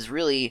jar is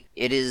really,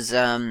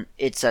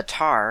 it's a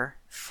tar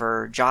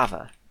for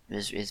Java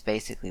is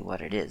basically what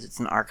it is. It's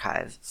an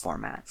archive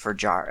format for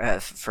jar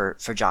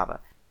for Java.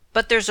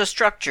 But there's a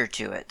structure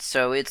to it,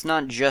 so it's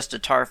not just a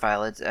tar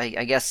file.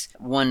 I guess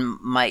one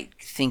might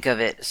think of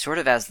it sort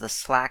of as the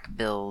Slack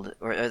build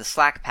or the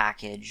Slack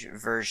package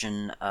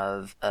version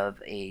of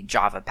a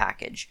Java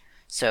package.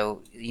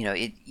 So,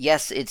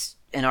 yes, it's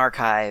an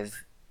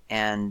archive,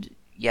 and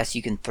yes,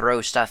 you can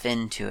throw stuff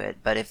into it,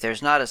 but if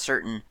there's not a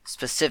certain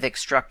specific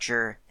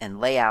structure and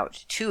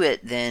layout to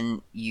it,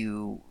 then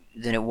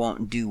it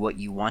won't do what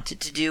you want it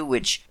to do,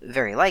 which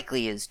very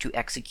likely is to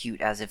execute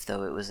as if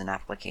though it was an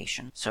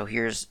application. So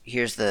here's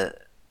the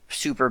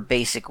super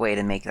basic way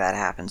to make that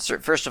happen. So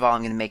first of all,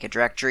 I'm going to make a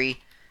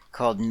directory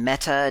called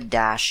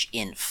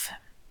meta-inf.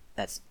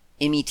 That's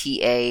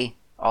META,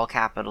 all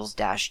capitals,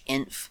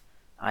 -inf.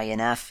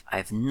 INF.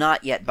 I've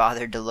not yet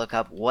bothered to look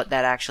up what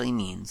that actually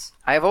means.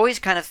 I've always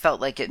kind of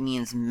felt like it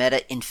means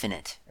meta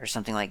infinite or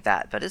something like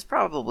that, but it's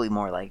probably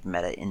more like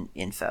meta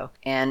info.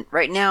 And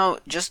right now,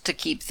 just to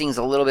keep things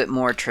a little bit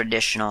more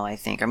traditional, I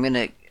think, I'm going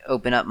to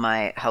open up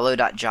my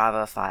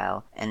hello.java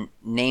file and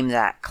name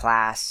that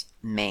class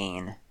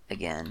main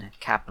again,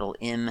 capital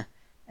M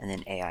and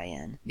then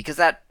AIN. Because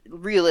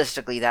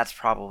realistically, that's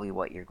probably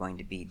what you're going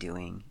to be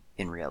doing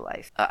in real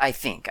life. I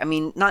think. I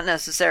mean, not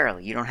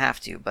necessarily. You don't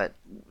have to, but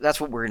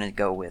that's what we're going to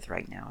go with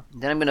right now.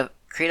 Then I'm going to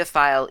create a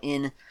file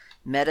in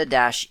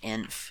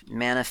meta-inf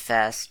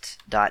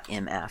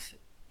manifest.mf.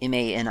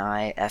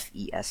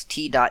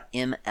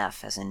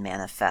 manifest.mf as in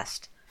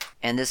manifest.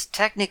 And this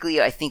technically,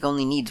 I think,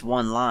 only needs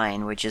one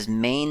line, which is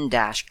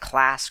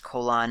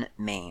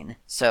main-class:\main.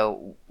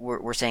 So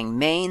we're saying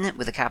main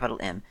with a capital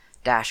M,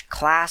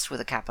 -class with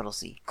a capital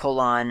C,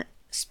 colon,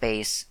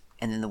 space,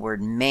 and then the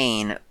word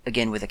main,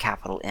 again with a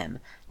capital M.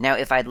 Now,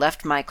 if I'd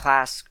left my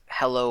class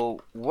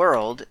hello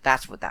world,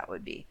 that's what that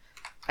would be.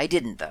 I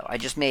didn't, though. I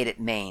just made it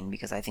main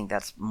because I think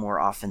that's more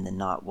often than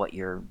not what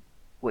you're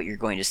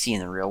going to see in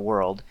the real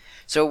world.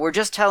 So we're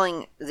just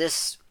telling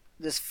this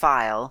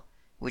file,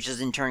 which is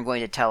in turn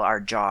going to tell our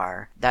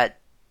jar, that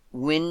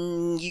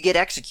when you get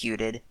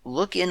executed,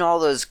 look in all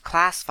those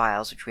class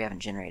files, which we haven't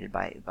generated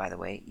by the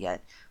way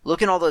yet.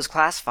 Look in all those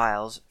class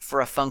files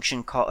for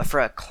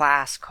a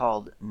class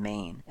called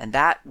main, and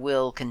that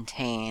will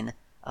contain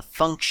a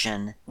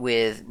function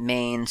with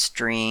main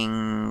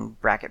string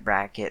bracket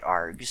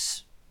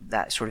args,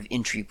 that sort of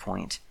entry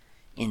point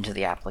into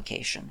the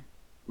application.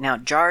 Now,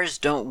 jars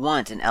don't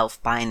want an ELF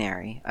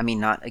binary. I mean,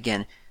 not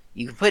again.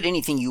 You can put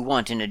anything you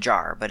want in a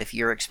jar, but if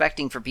you're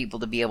expecting for people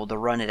to be able to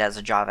run it as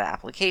a Java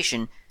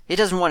application, it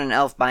doesn't want an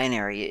ELF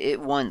binary.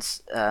 It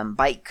wants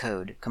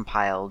bytecode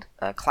compiled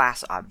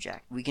class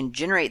object. We can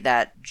generate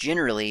that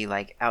generally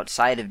like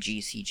outside of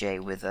GCJ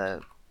with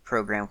a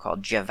program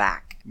called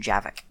Javac,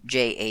 Javac,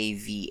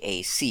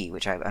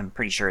 which I'm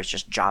pretty sure is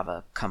just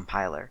Java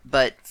compiler.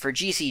 But for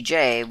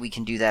GCJ, we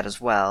can do that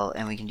as well,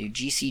 and we can do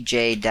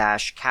gcj-C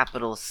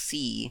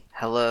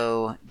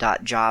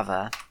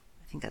hello.java.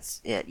 I think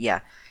that's it, yeah.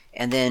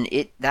 And then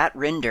that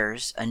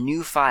renders a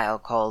new file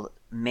called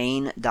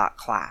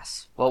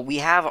main.class. Well, we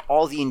have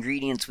all the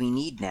ingredients we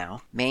need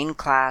now.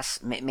 Main.class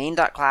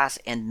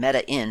and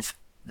meta-inf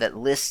that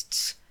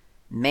lists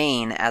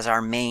main as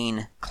our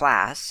main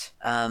class.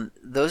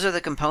 Those are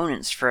the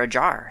components for a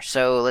jar.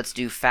 So let's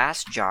do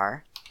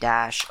fastjar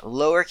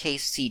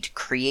 -c to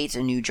create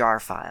a new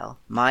jar file.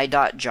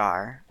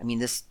 My.jar. I mean,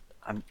 this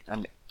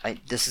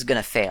is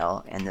going to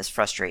fail, and this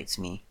frustrates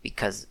me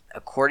because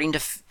according to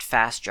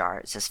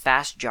fastjar, it says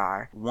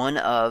fastjar, one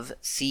of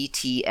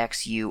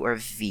CTXU or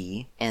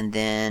V, and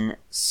then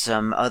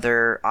some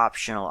other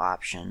optional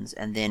options,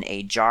 and then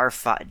a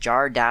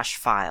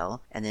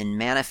jar-file, and then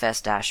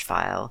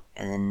manifest-file,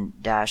 and then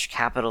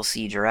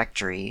 -C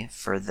directory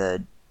for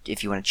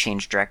if you want to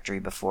change directory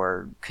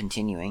before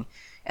continuing,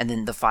 and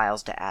then the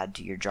files to add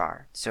to your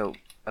jar. So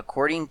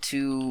according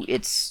to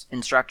its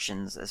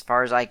instructions, as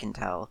far as I can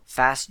tell,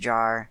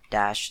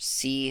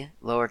 fastjar-C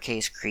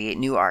create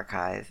new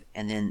archive,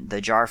 and then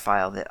the jar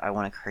file that I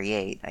want to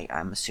create,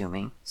 I'm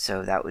assuming.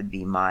 So that would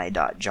be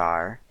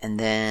my.jar. And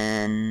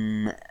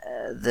then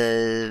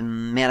the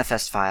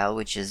manifest file,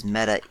 which is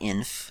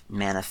meta-inf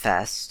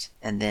manifest.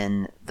 And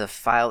then the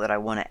file that I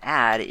want to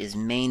add is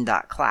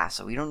main.class.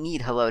 So we don't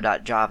need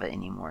hello.java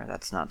anymore.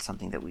 That's not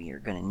something that we are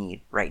going to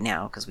need right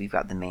now because we've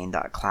got the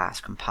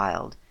main.class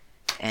compiled.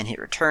 And hit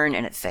return,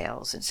 and it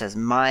fails. It says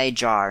my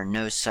jar,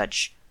 no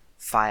such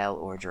file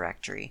or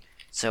directory.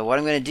 So what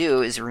I'm going to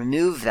do is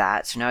remove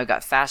that. So now I've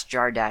got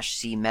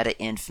fastjar-C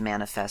meta-inf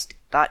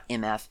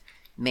manifest.mf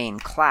main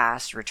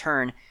class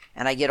return,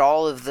 and I get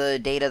all of the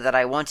data that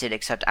I wanted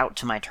except out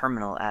to my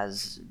terminal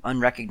as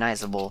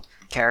unrecognizable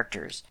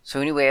characters. So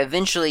anyway,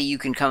 eventually you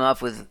can come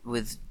up with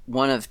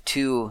one of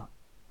two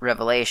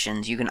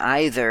revelations. You can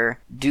either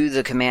do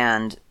the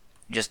command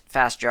just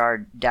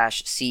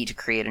fastjar-C to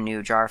create a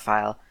new jar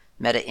file,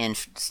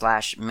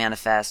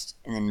 meta-inf/manifest,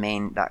 and then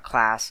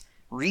main.class,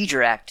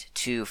 redirect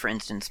to, for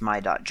instance,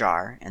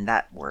 my.jar, and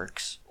that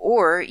works.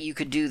 Or you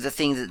could do the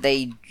thing that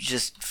they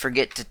just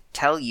forget to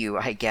tell you,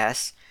 I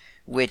guess,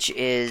 which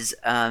is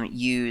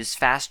use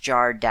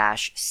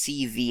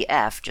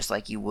fastjar-CVF, just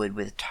like you would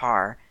with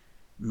tar,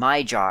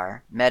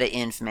 myjar,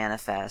 meta-inf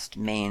manifest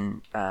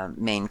main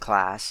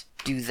class,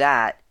 do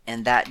that,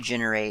 and that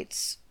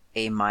generates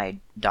a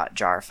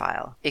my.jar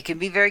file. It can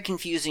be very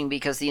confusing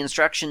because the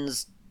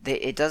instructions,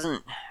 it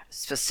doesn't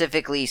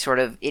specifically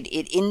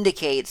it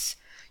indicates,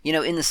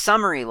 in the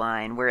summary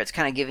line where it's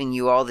kind of giving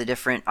you all the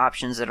different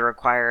options that are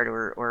required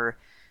or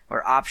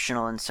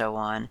optional and so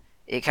on.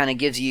 It kind of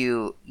gives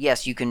you,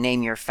 yes, you can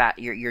name your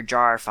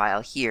jar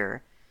file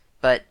here,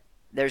 but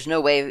there's no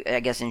way,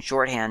 I guess, in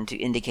shorthand to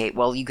indicate,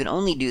 well, you can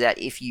only do that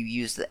if you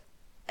use the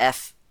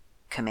F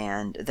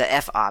command, the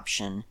F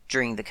option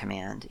during the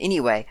command.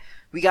 Anyway,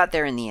 we got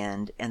there in the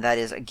end, and that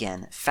is,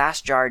 again,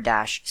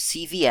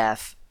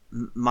 fastjar-cvf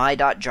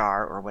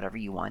my.jar, or whatever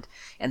you want,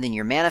 and then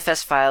your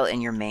manifest file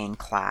and your main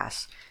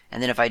class.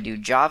 And then if I do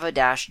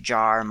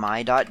java-jar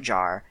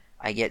my.jar,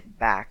 I get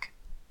back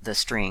the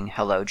string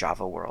hello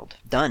Java world.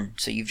 Done.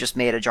 So you've just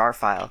made a jar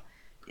file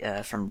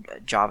from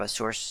Java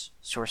source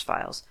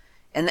files.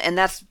 And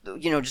that's,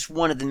 just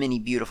one of the many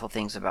beautiful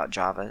things about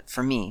Java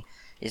for me.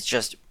 It's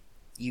just,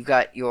 you've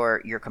got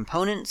your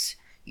components,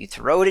 you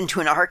throw it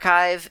into an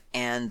archive,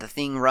 and the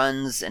thing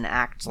runs and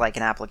acts like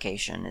an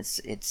application.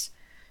 It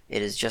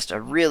is just a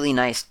really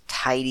nice,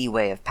 tidy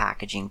way of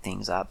packaging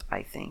things up,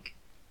 I think.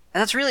 And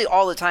that's really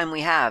all the time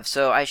we have,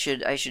 so I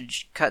should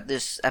cut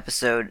this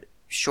episode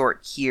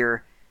short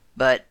here.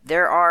 But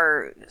there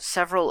are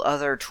several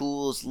other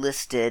tools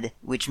listed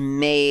which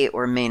may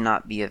or may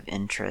not be of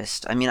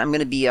interest. I mean, I'm going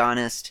to be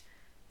honest,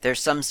 there's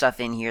some stuff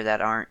in here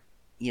that aren't,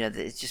 that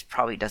it just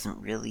probably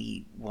doesn't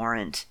really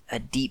warrant a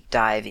deep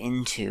dive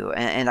into.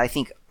 And I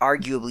think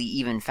arguably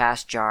even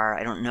fastjar,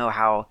 I don't know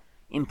how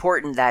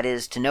important that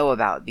is to know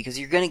about, because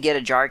you're going to get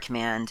a jar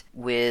command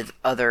with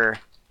other,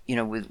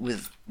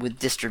 with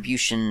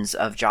distributions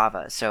of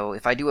Java. So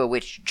if I do a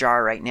which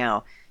jar right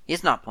now,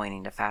 it's not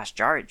pointing to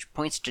fastjar, it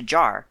points to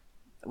jar,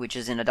 which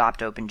is in adopt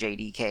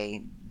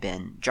openjdk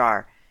bin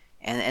jar.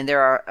 And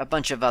there are a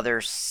bunch of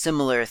other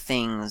similar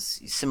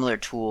things, similar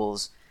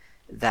tools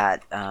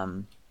that,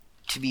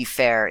 to be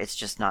fair, it's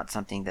just not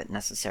something that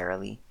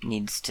necessarily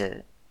needs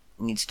to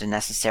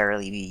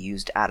necessarily be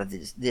used out of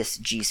this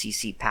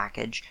GCC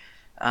package.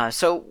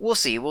 So we'll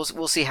see.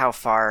 We'll see how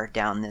far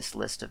down this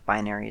list of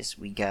binaries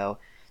we go.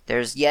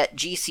 There's yet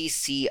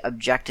GCC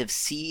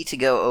Objective-C to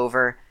go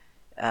over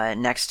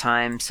next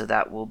time, so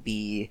that will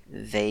be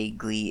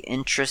vaguely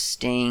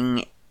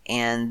interesting.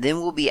 And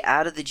then we'll be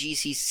out of the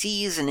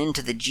GCCs and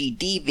into the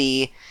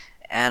GDB,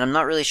 and I'm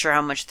not really sure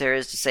how much there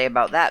is to say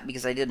about that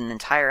because I did an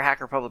entire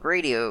Hacker Public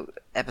Radio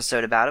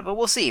episode about it, but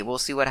we'll see. We'll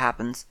see what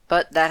happens.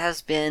 But that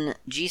has been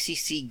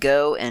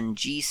gcc-go and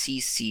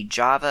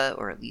gcc-java,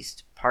 or at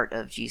least part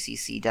of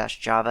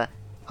gcc-java.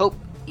 Hope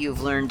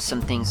you've learned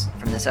some things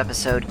from this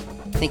episode.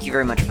 Thank you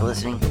very much for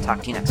listening.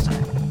 Talk to you next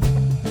time.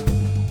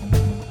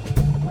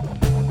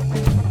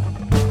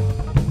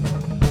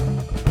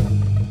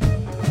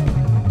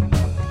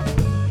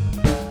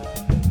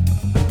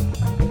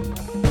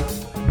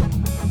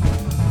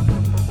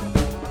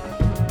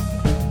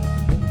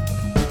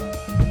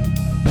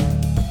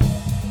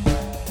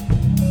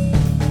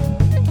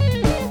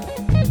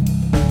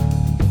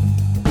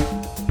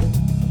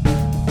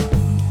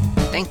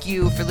 Thank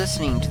you for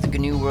listening to the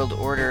GNU World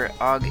Order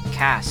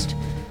Ogcast.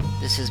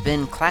 This has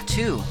been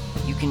Klaatu.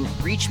 You can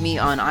reach me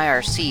on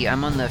IRC.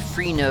 I'm on the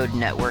Freenode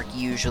network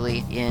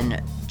usually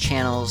in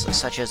channels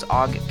such as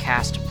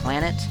Ogcast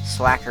Planet,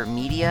 Slacker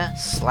Media,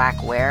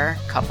 Slackware,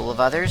 a couple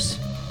of others.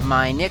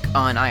 My nick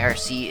on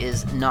IRC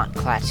is not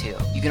Klaatu.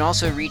 You can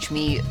also reach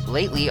me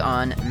lately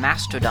on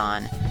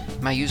Mastodon.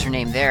 My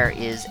username there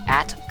is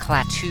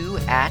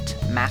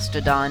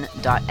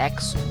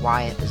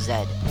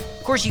 @klaatu@mastodon.xyz.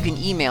 Of course, you can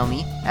email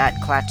me at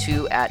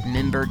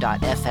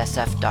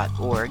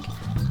klaatu@member.fsf.org.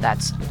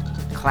 That's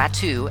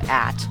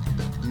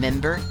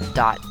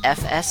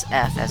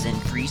klaatu@member.fsf, as in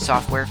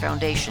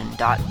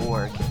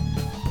freesoftwarefoundation.org.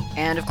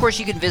 And of course,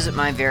 you can visit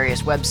my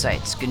various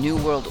websites,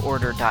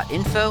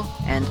 gnuworldorder.info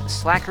and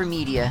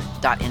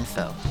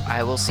slackermedia.info.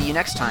 I will see you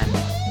next time.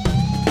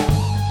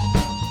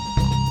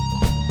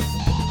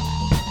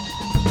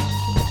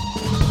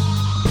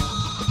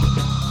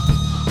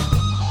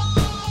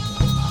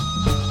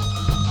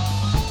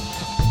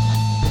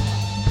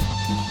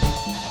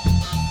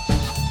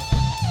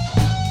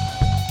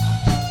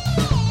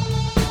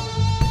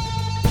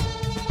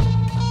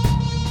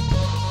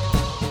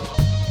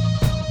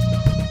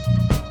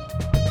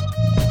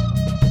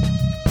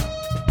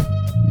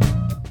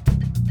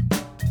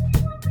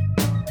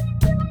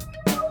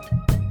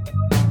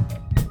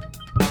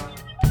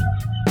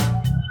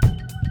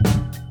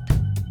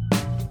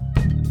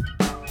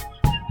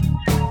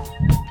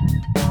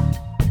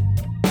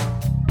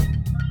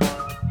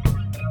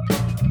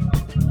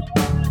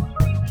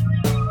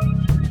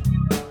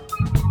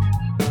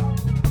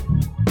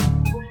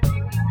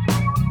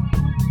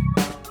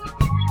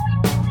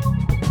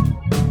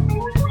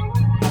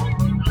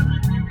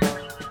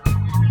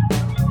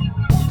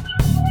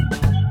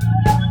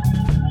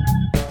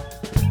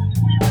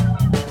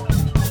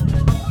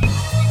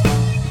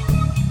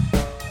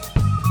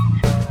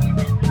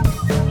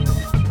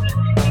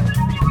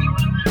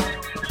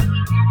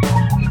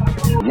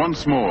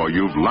 once more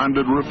you've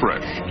landed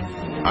refreshed,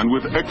 and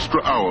with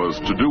extra hours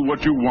to do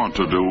what you want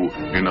to do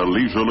in a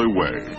leisurely way.